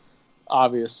PS5,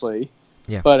 obviously.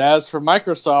 Yeah. But as for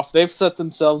Microsoft, they've set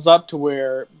themselves up to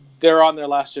where they're on their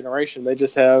last generation. They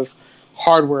just have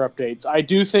hardware updates. I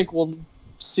do think we'll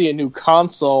see a new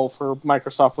console for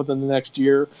Microsoft within the next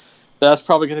year. That's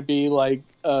probably going to be like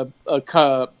an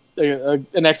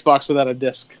Xbox without a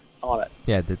disc on it.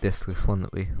 Yeah, the discless one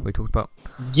that we talked about.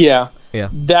 Yeah. Yeah.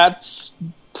 That's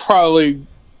probably...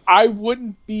 I'm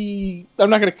not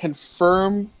going to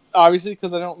confirm, obviously,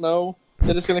 because I don't know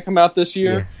that it's going to come out this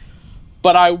year. Yeah.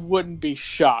 But I wouldn't be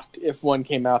shocked if one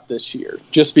came out this year,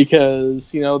 just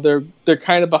because they're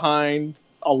kind of behind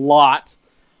a lot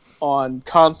on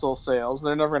console sales.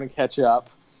 They're never going to catch up.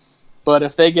 But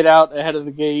if they get out ahead of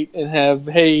the gate and have,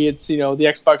 hey, it's the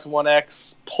Xbox One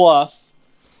X Plus,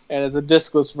 and it's a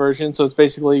discless version, so it's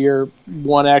basically your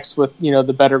One X with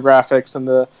the better graphics and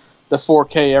the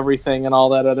 4K everything and all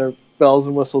that other bells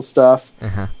and whistles stuff.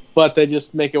 Uh-huh. But they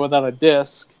just make it without a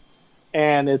disc.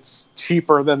 And it's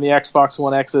cheaper than the Xbox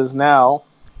One X is now,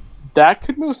 that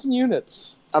could move some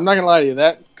units. I'm not going to lie to you.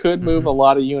 That could move a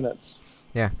lot of units.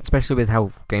 Yeah, especially with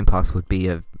how Game Pass would be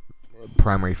a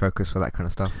primary focus for that kind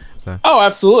of stuff. So. Oh,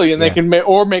 absolutely. And they can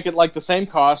make it like the same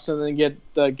cost and then get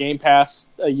the Game Pass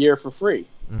a year for free.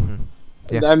 Mm-hmm.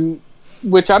 Yeah.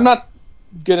 That's not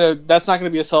going to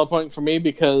be a sell point for me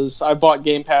because I bought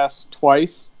Game Pass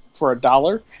twice for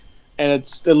 $1. And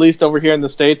it's, at least over here in the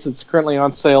States, it's currently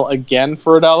on sale again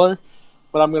for $1.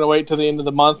 But I'm going to wait till the end of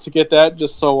the month to get that,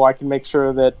 just so I can make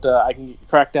sure that I can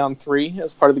crack down 3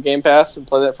 as part of the Game Pass and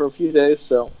play that for a few days.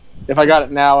 So if I got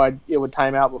it now, it would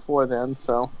time out before then.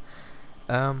 So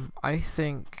I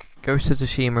think Ghost of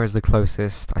Tsushima is the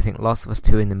closest. I think Last of Us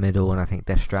 2 in the middle, and I think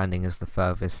Death Stranding is the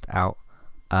furthest out.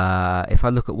 If I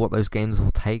look at what those games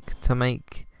will take to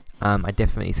make, I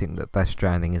definitely think that Death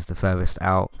Stranding is the furthest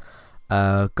out.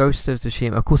 Ghost of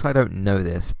Tsushima, of course I don't know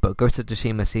this, but Ghost of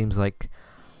Tsushima seems like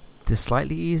the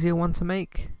slightly easier one to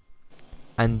make,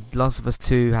 and Last of Us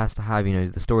 2 has to have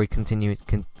the story continuity,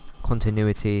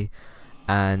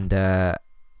 and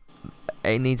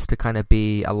it needs to kind of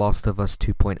be a Last of Us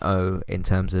 2.0 in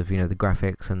terms of the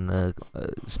graphics and the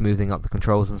smoothing up the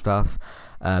controls and stuff.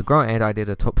 Granted, I did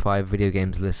a top 5 video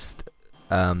games list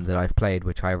that I've played,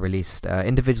 which I released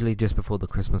individually just before the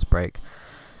Christmas break.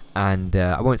 And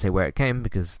I won't say where it came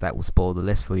because that will spoil the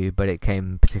list for you, but it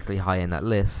came particularly high in that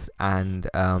list. And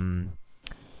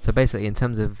so basically, in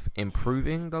terms of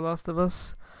improving The Last of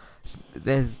Us,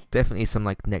 there's definitely some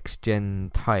like next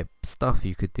gen type stuff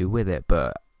you could do with it,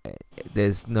 but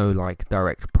there's no like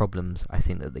direct problems I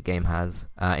think that the game has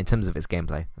in terms of its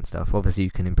gameplay and stuff. Obviously,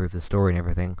 you can improve the story and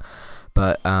everything,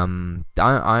 but I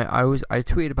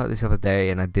tweeted about this the other day,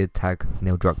 and I did tag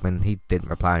Neil Druckmann. He didn't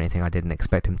reply or anything. I didn't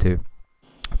expect him to,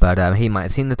 but he might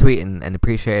have seen the tweet and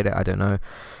appreciated it. I don't know.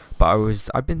 But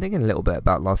I've been thinking a little bit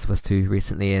about Last of Us 2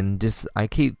 recently, and just I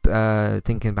keep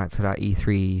thinking back to that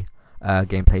E3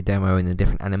 gameplay demo and the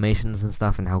different animations and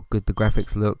stuff, and how good the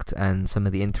graphics looked, and some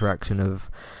of the interaction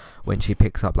of when she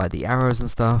picks up like the arrows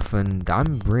and stuff, and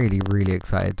I'm really really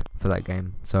excited for that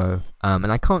game. So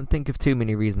and I can't think of too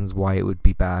many reasons why it would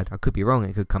be bad. I could be wrong,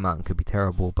 it could come out and could be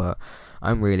terrible, but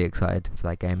I'm really excited for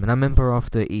that game. And I remember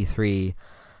after E3,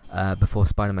 before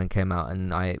Spider-Man came out,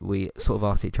 and we sort of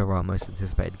asked each other our most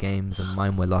anticipated games, and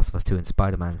mine were Last of Us 2 and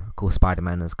Spider-Man. Of course,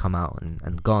 Spider-Man has come out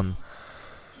and gone,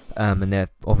 and there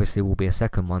obviously will be a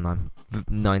second one, I'm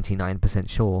 99%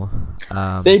 sure.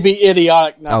 They'd be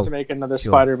idiotic not to make another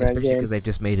Spider-Man especially game. because they've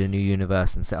just made a new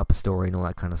universe and set up a story and all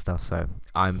that kind of stuff, so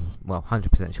I'm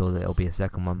 100% sure that there'll be a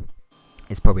second one.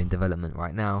 It's probably in development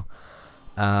right now.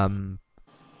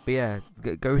 But yeah,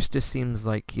 Ghost just seems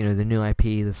like, the new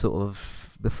IP, the sort of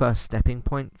the first stepping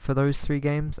point for those three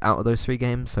games, out of those three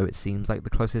games, so it seems like the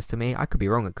closest to me. I could be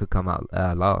wrong, it could come out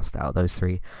last out of those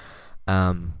three.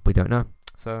 We don't know.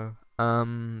 So,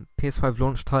 PS5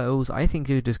 launch titles, I think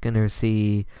you're just going to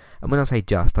see, and when I say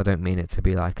just, I don't mean it to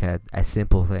be like a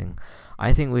simple thing.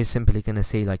 I think we're simply going to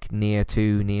see like Nioh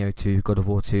 2, God of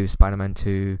War 2, Spider-Man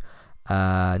 2,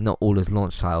 not all as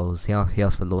launch titles, he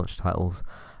asked for launch titles.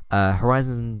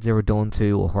 Horizon Zero Dawn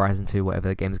 2 or Horizon 2, whatever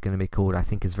the game is going to be called, I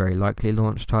think is very likely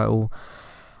launch title.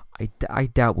 I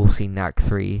doubt we'll see Knack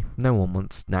 3. No one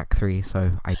wants Knack 3,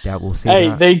 so I doubt we'll see that.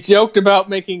 Hey, they joked about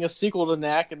making a sequel to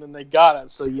Knack, and then they got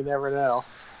it, so you never know.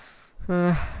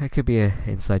 It could be an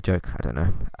inside joke, I don't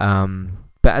know.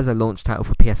 But as a launch title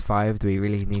for PS5, do we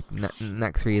really need...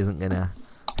 Knack 3 isn't going to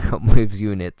help move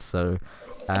units, so...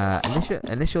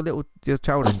 unless your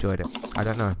child enjoyed it, I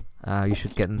don't know. You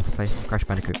should get them to play Crash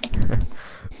Bandicoot.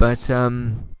 But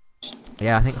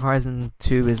yeah, I think Horizon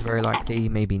 2 is very likely.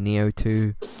 Maybe Nioh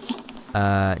 2.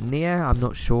 Nioh, I'm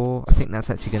not sure. I think that's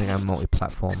actually going to go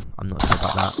multi-platform. I'm not sure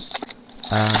about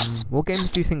that. What games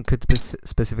do you think could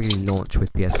specifically launch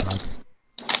with PS5?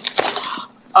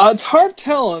 It's hard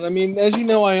telling. I mean, as you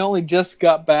know, I only just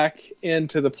got back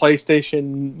into the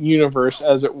PlayStation universe,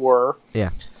 as it were.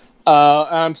 Yeah.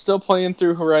 I'm still playing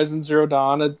through Horizon Zero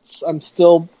Dawn. I'm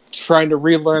still trying to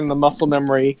relearn the muscle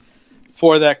memory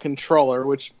for that controller,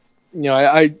 which,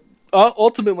 I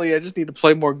ultimately I just need to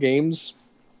play more games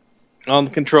on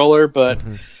the controller, but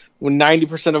when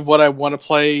 90% of what I want to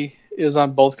play is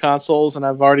on both consoles, and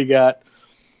I've already got,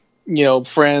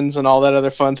 friends and all that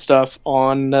other fun stuff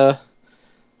on the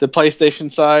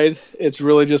PlayStation side, it's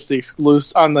really just the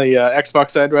exclusive on the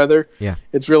Xbox side, rather. Yeah.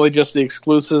 It's really just the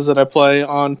exclusives that I play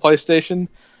on PlayStation.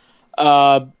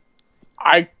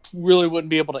 I really wouldn't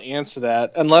be able to answer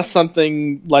that unless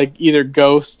something like either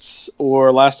Ghosts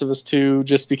or Last of Us 2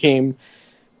 just became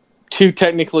too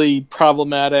technically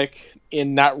problematic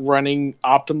in not running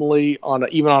optimally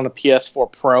even on a PS4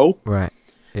 Pro. Right.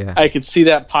 Yeah. I could see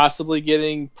that possibly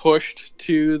getting pushed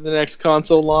to the next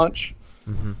console launch.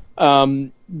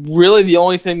 Really, the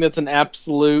only thing that's an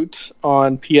absolute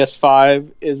on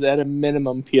PS5 is at a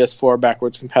minimum PS4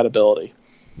 backwards compatibility.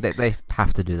 They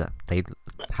have to do that. They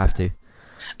have to.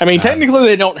 I mean, technically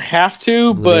they don't have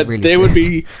to, but they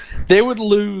would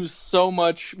lose so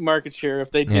much market share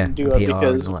if they didn't do it,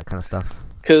 because all that kind of stuff.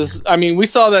 Because I mean, we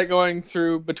saw that going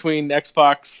through between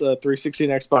Xbox 360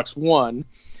 and Xbox One.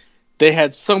 They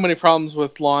had so many problems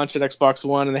with launch at Xbox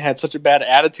One, and they had such a bad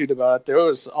attitude about it. There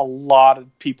was a lot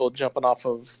of people jumping off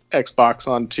of Xbox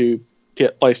onto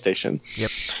PlayStation. Yep.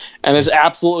 And there's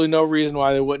absolutely no reason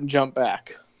why they wouldn't jump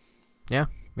back. Yeah.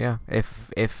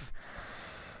 If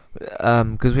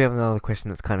because we have another question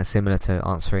that's kind of similar to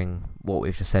answering what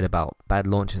we've just said about bad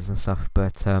launches and stuff.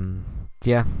 But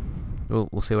yeah,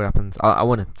 we'll see what happens. I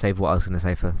want to save what I was going to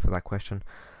say for that question.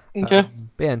 Okay.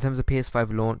 But yeah, in terms of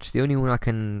PS5 launch, the only one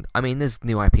there's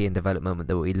new IP in development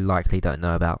that we likely don't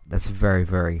know about. That's very,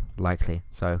 very likely.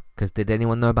 So, because did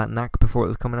anyone know about Knack before it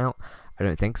was coming out? I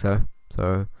don't think so.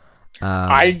 So,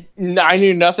 I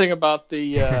knew nothing about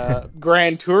the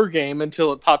Grand Tour game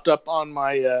until it popped up on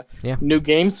my new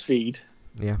games feed.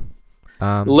 Yeah.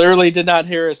 Literally did not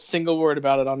hear a single word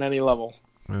about it on any level.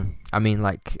 I mean,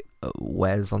 like,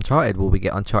 where's Uncharted? Will we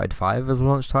get Uncharted 5 as a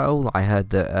launch title? I heard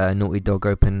that Naughty Dog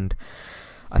opened,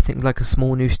 I think, like a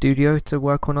small new studio to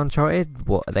work on Uncharted.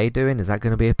 What are they doing? Is that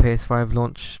going to be a PS5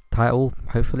 launch title?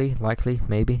 Hopefully, likely,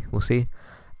 maybe. We'll see.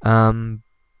 But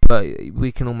but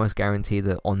we can almost guarantee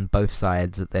that on both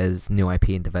sides that there's new IP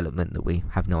in development that we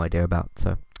have no idea about.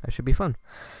 So that should be fun.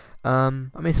 I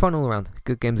mean, it's fun all around.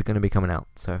 Good games are going to be coming out,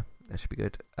 so that should be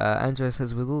good. Angela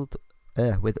says, with all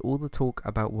the talk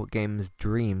about what games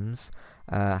Dreams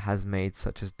has made,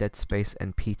 such as Dead Space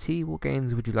and PT, what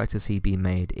games would you like to see be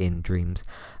made in Dreams?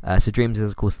 So Dreams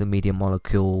is, of course, the Media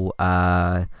Molecule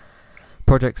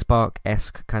Project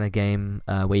Spark-esque kind of game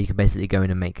where you can basically go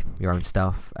in and make your own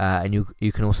stuff. And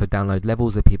you can also download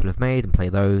levels that people have made and play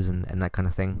those and that kind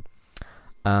of thing.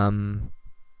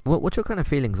 What's your kind of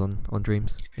feelings on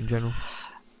Dreams in general?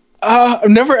 I've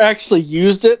never actually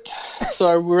used it, so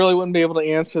I really wouldn't be able to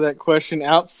answer that question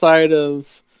outside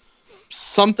of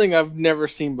something I've never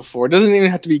seen before. It doesn't even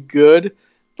have to be good,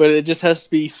 but it just has to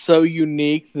be so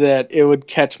unique that it would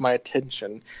catch my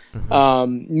attention.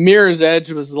 Mm-hmm. Mirror's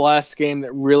Edge was the last game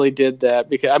that really did that,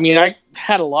 because I mean, I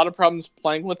had a lot of problems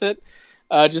playing with it,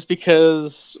 just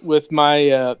because with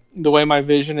my the way my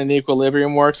vision and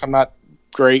equilibrium works, I'm not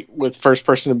great with first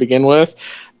person to begin with.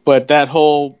 But that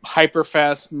whole hyper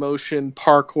fast motion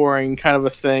parkouring kind of a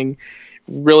thing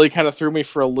really kind of threw me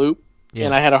for a loop,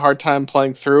 and I had a hard time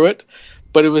playing through it.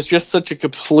 But it was just such a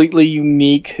completely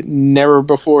unique, never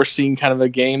before seen kind of a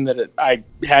game that I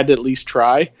had to at least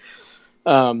try.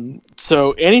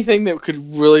 So anything that could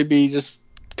really be just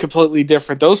completely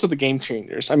different, those are the game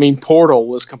changers. I mean, Portal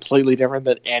was completely different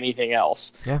than anything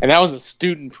else, and that was a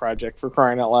student project, for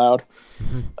crying out loud.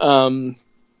 Mm-hmm.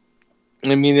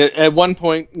 I mean, at one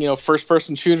point,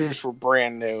 first-person shooters were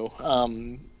brand new.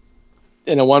 And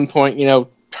at one point,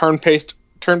 turn-based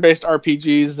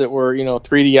RPGs that were,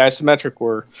 3D isometric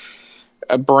were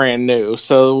brand new.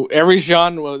 So every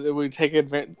genre that we take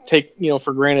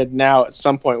for granted now at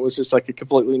some point was just like a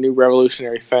completely new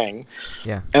revolutionary thing.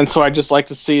 Yeah. And so I just like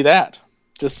to see that,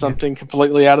 just something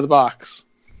completely out of the box.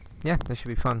 Yeah, that should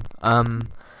be fun. I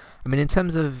mean, in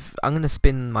terms of, I'm going to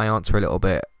spin my answer a little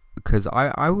bit, because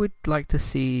I would like to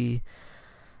see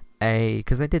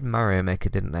because they did Mario Maker,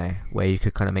 didn't they, where you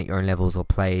could kind of make your own levels or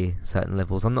play certain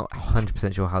levels. I'm not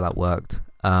 100% sure how that worked,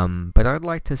 but I'd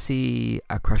like to see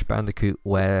a Crash Bandicoot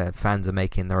where fans are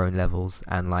making their own levels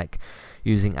and like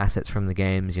using assets from the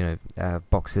games,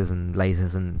 boxes and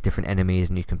lasers and different enemies,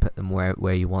 and you can put them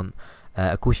where you want.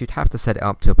 Of course, you'd have to set it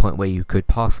up to a point where you could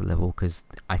pass the level, because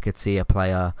I could see a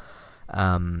player,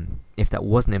 if that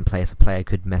wasn't in place, a player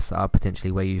could mess that up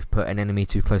potentially, where you've put an enemy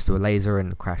too close to a laser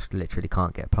and Crash literally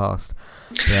can't get past.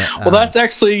 But, well, that's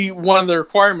actually one of the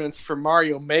requirements for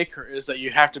Mario Maker, is that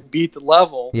you have to beat the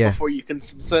level before you can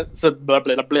submit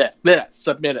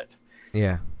it.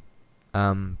 Yeah.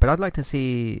 But I'd like to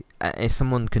see if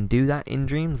someone can do that in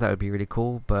Dreams, that would be really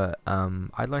cool. But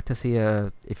I'd like to see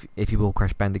if you will,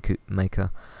 Crash Bandicoot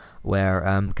Maker, where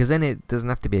because then it doesn't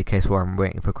have to be a case where I'm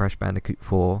waiting for Crash Bandicoot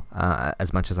 4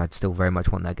 as much as I'd still very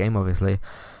much want that game, obviously,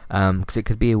 because it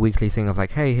could be a weekly thing of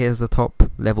like, hey, here's the top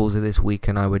levels of this week,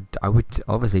 and I would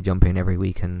obviously jump in every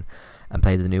week and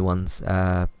play the new ones.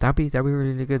 That'd be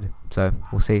really good. So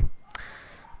we'll see.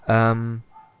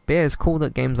 But yeah, it's cool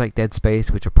that games like Dead Space,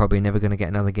 which are probably never going to get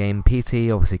another game, PT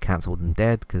obviously cancelled and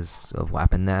dead because of what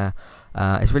happened there.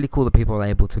 It's really cool that people are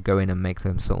able to go in and make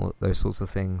those sorts of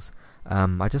things.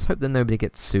 I just hope that nobody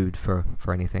gets sued for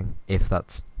anything, if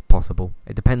that's possible.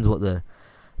 It depends what the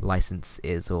license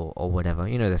is or whatever.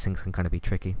 Those things can kind of be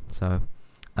tricky. So,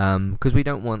 because we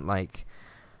don't want like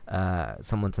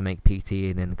someone to make PT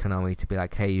and then Konami to be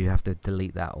like, hey, you have to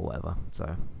delete that or whatever.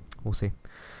 So, we'll see.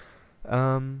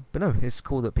 But no, it's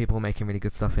cool that people are making really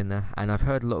good stuff in there, and I've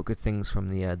heard a lot of good things from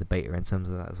the beta in terms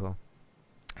of that as well.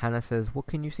 Hannah says, what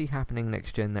can you see happening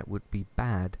next gen that would be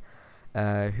bad?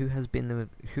 Who has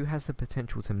the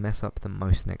potential to mess up the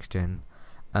most next gen?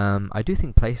 I do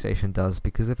think PlayStation does,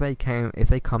 because if they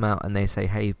come out and they say,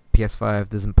 hey, PS5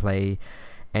 doesn't play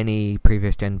any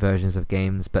previous gen versions of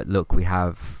games, but look, we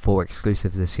have 4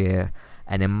 exclusives this year,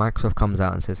 and then Microsoft comes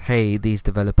out and says, hey, these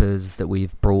developers that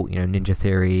we've brought, Ninja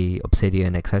Theory,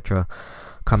 Obsidian, etc.,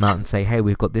 come out and say, hey,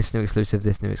 we've got this new exclusive,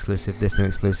 this new exclusive, this new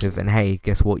exclusive, and hey,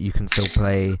 guess what, you can still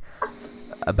play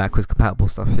backwards compatible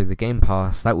stuff through the Game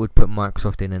Pass. That would put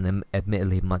Microsoft in an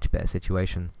admittedly much better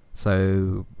situation.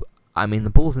 So, I mean, the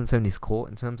ball's in Sony's court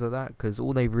in terms of that, because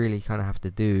all they really kind of have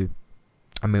to do,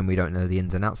 I mean, we don't know the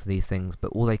ins and outs of these things,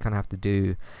 but all they kind of have to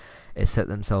do is set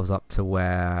themselves up to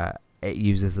where it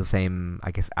uses the same, I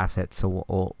guess, assets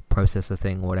or processor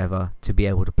thing or whatever to be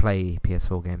able to play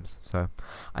PS4 games. So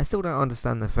I still don't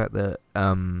understand the fact that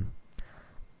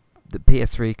the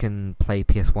PS3 can play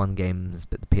PS1 games,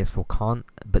 but the PS4 can't,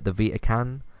 but the Vita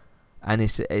can. And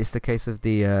it's the case of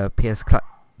the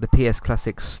PS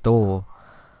Classic store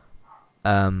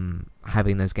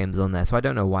having those games on there. So I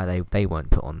don't know why they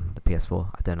weren't put on the PS4.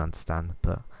 I don't understand,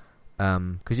 but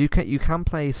because you can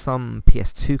play some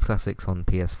PS2 classics on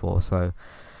PS4, so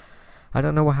I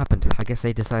don't know what happened. I guess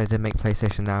they decided to make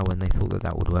PlayStation Now when they thought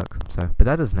that would work. So, but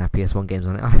that doesn't have PS1 games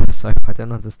on it either. So I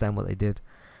don't understand what they did.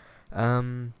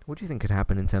 What do you think could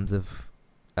happen in terms of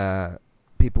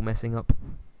people messing up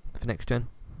for next gen?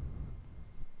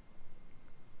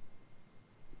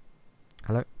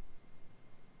 Hello?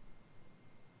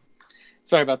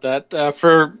 Sorry about that.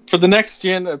 For the next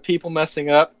gen of people messing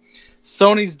up,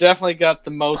 Sony's definitely got the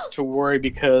most to worry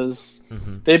because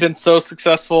they've been so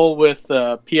successful with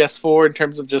PS4 in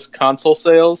terms of just console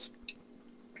sales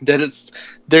that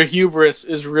their hubris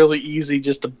is really easy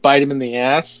just to bite them in the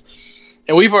ass.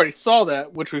 And we've already saw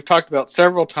that, which we've talked about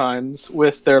several times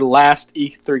with their last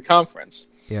E3 conference.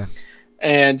 Yeah.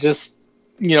 And just,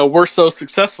 we're so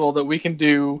successful that we can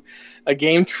do a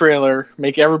game trailer,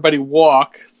 make everybody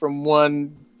walk from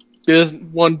one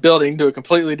building to a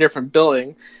completely different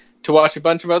building to watch a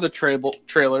bunch of other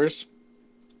trailers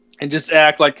and just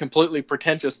act like completely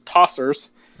pretentious tossers.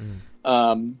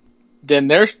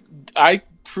 Then I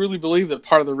truly believe that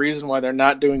part of the reason why they're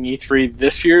not doing E3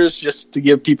 this year is just to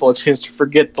give people a chance to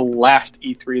forget the last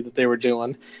E3 that they were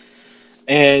doing.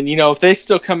 And, if they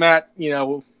still come at,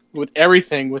 with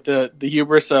everything, with the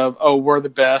hubris of, oh, we're the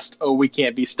best, oh, we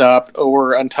can't be stopped, oh,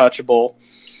 we're untouchable,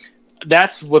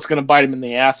 that's what's going to bite them in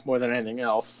the ass more than anything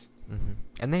else.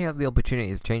 And they have the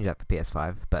opportunity to change that for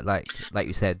PS5, but like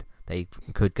you said, they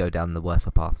could go down the worse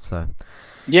path. So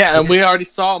yeah, and we already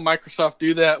saw Microsoft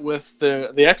do that with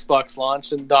the Xbox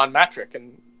launch and Don Matrick,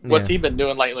 and what's he been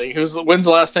doing lately? When's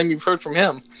the last time you've heard from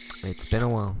him? It's been a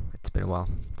while.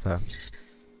 So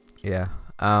yeah,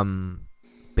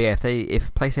 but yeah,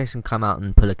 if PlayStation come out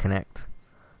and pull a Kinect,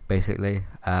 basically,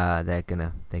 they're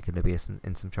gonna be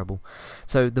in some trouble.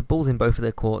 So the ball's in both of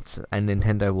their courts, and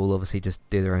Nintendo will obviously just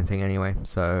do their own thing anyway.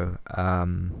 So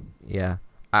yeah,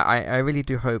 I really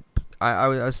do hope. I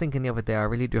was thinking the other day, I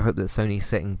really do hope that Sony's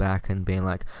sitting back and being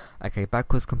like, okay,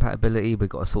 backwards compatibility, we've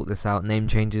got to sort this out. Name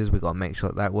changes, we've got to make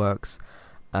sure that works.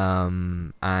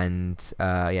 And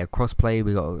yeah, crossplay,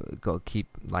 we got to keep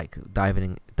like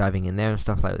diving in there and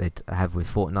stuff like they have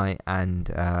with Fortnite and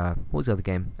what was the other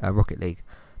game? Rocket League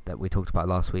that we talked about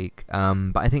last week.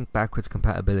 But I think backwards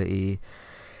compatibility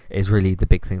is really the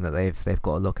big thing that they've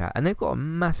got to look at, and they've got a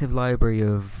massive library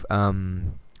of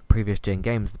previous gen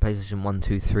games, the PlayStation 1,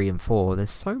 2, 3 and 4. There's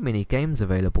so many games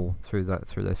available through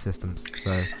those systems.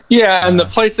 So yeah, and the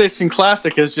PlayStation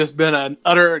Classic has just been an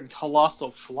utter and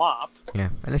colossal flop. Yeah,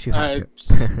 unless you hacked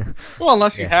it. Well,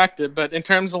 unless you hacked it, but in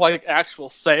terms of like actual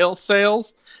sales,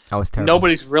 it's terrible.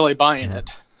 Nobody's really buying it.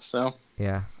 So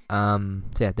yeah.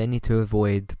 Yeah, they need to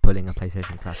avoid pulling a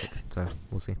PlayStation Classic. So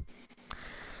we'll see.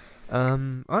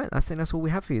 Alright, I think that's all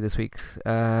we have for you this week.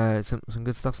 Some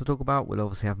good stuff to talk about. We'll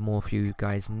obviously have more for you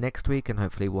guys next week, and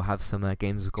hopefully we'll have some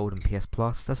Games of Gold and PS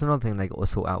Plus. That's another thing they got to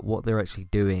sort out, what they're actually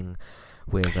doing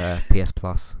with PS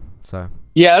Plus. So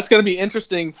yeah, it's going to be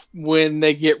interesting when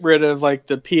they get rid of like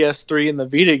the PS3 and the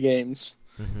Vita games,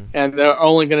 and they're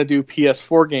only going to do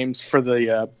PS4 games for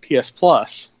the PS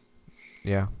Plus.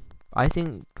 Yeah, I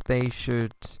think they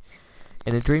should.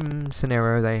 In a dream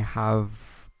scenario, they have.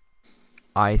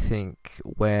 I think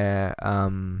where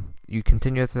you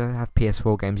continue to have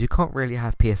PS4 games, you can't really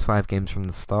have PS5 games from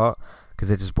the start because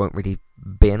there just won't really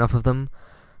be enough of them.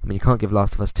 I mean, you can't give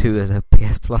Last of Us 2 as a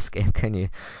PS Plus game, can you?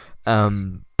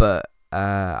 But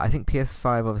I think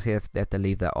PS5 obviously they have to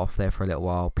leave that off there for a little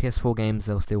while. PS4 games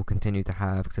they'll still continue to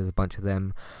have because there's a bunch of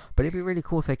them. But it'd be really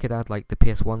cool if they could add like the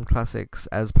PS1 classics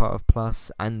as part of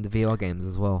Plus and the VR games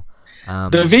as well.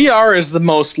 The VR is the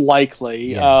most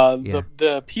likely.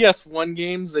 The PS1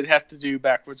 games, they'd have to do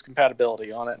backwards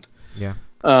compatibility on it. Yeah.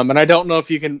 And I don't know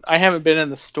if you can. I haven't been in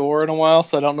the store in a while,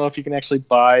 so I don't know if you can actually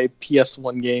buy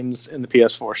PS1 games in the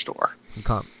PS4 store. You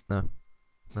can't. No.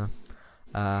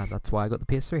 That's why I got the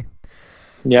PS3.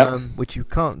 Yeah. Which you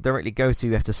can't directly go to.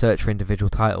 You have to search for individual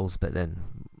titles, but then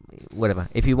whatever.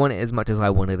 If you want it as much as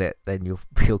I wanted it, then you'll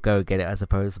go get it, I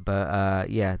suppose. But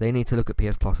yeah, they need to look at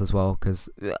PS Plus as well, because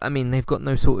I mean they've got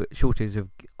no shortage of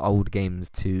old games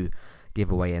to give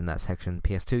away in that section.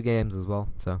 PS2 games as well.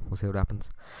 So we'll see what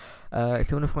happens.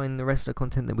 If you want to find the rest of the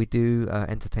content that we do,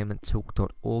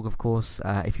 entertainmenttalk.org, of course.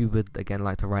 If you would, again,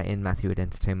 like to write in, Matthew at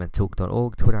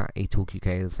entertainmenttalk.org, Twitter at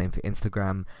atalkuk, the same for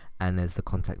Instagram, and there's the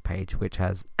contact page, which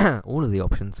has all of the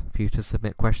options for you to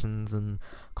submit questions and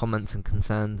comments and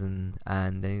concerns and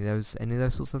any of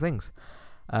those sorts of things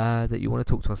that you want to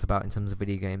talk to us about in terms of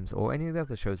video games or any of the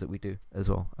other shows that we do as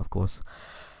well, of course.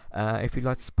 If you'd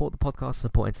like to support the podcast,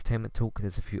 support Entertainment Talk,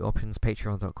 there's a few options.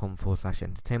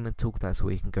 Patreon.com/Entertainment Talk. That's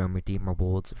where you can go and redeem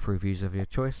rewards for reviews of your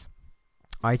choice.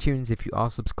 iTunes, if you are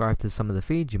subscribed to some of the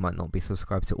feeds, you might not be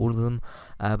subscribed to all of them,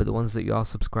 but the ones that you are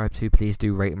subscribed to, please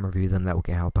do rate and review them. That will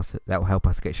help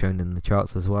us get shown in the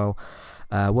charts as well.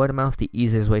 Word of mouth, the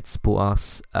easiest way to support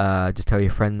us. Just tell your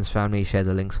friends, family, share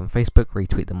the links on Facebook,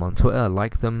 retweet them on Twitter,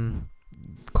 like them,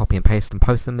 copy and paste and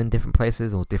post them in different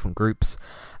places or different groups.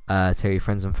 Tell your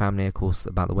friends and family, of course,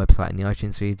 about the website and the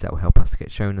iTunes feeds. That will help us to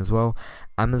get shown as well.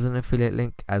 Amazon affiliate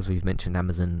link, as we've mentioned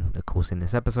Amazon, of course, in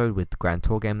this episode with the Grand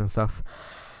Tour game and stuff.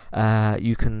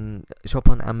 You can shop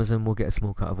on Amazon. We'll get a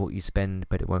small cut of what you spend,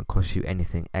 but it won't cost you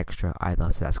anything extra either,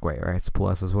 so that's a great way to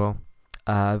support us as well.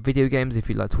 Video games, if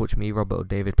you'd like to watch me, Robert, or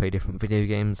David play different video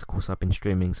games, of course I've been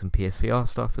streaming some PSVR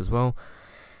stuff as well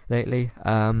lately.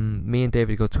 Me and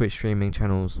David got Twitch streaming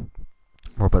channels.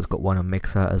 Robert's got one on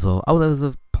Mixer as well. Oh, there was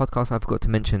a podcast I forgot to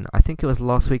mention. I think it was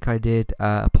last week I did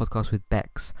a podcast with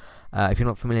Bex. If you're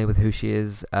not familiar with who she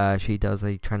is, she does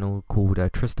a channel called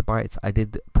Tristabytes. I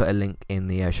did put a link in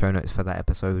the show notes for that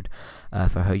episode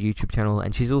for her YouTube channel,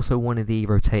 and she's also one of the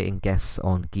rotating guests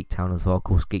on Geektown as well. Of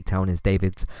course, Geektown is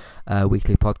David's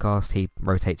weekly podcast. He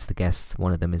rotates the guests.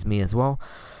 One of them is me as well.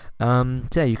 So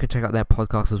yeah, you can check out their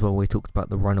podcast as well. We talked about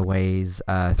the Runaways,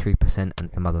 3%,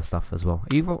 and some other stuff as well.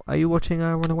 Are you watching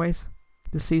Runaways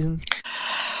this season?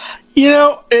 You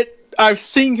know, I've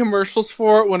seen commercials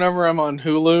for it whenever I'm on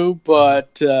Hulu,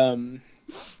 but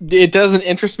it doesn't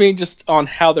interest me just on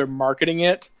how they're marketing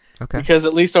it. Okay. Because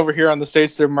at least over here on the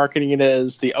States, they're marketing it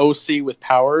as the OC with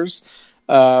powers.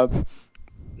 OC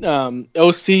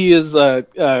is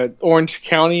Orange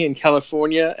County in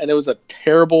California, and it was a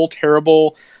terrible,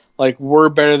 like, we're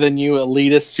better than you,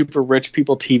 elitist, super rich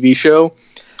people TV show.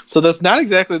 So that's not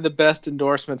exactly the best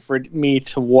endorsement for me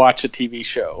to watch a TV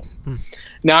show.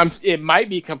 Now, it might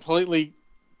be completely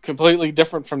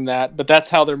different from that, but that's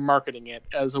how they're marketing it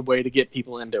as a way to get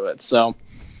people into it. So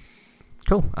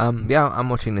cool. Yeah, I'm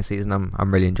watching this season.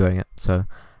 I'm really enjoying it. So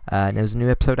there's a new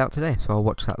episode out today, so I'll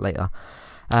watch that later.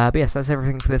 But yes, that's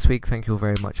everything for this week. Thank you all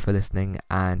very much for listening,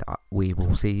 and we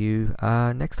will see you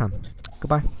next time.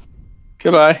 Goodbye.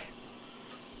 Goodbye.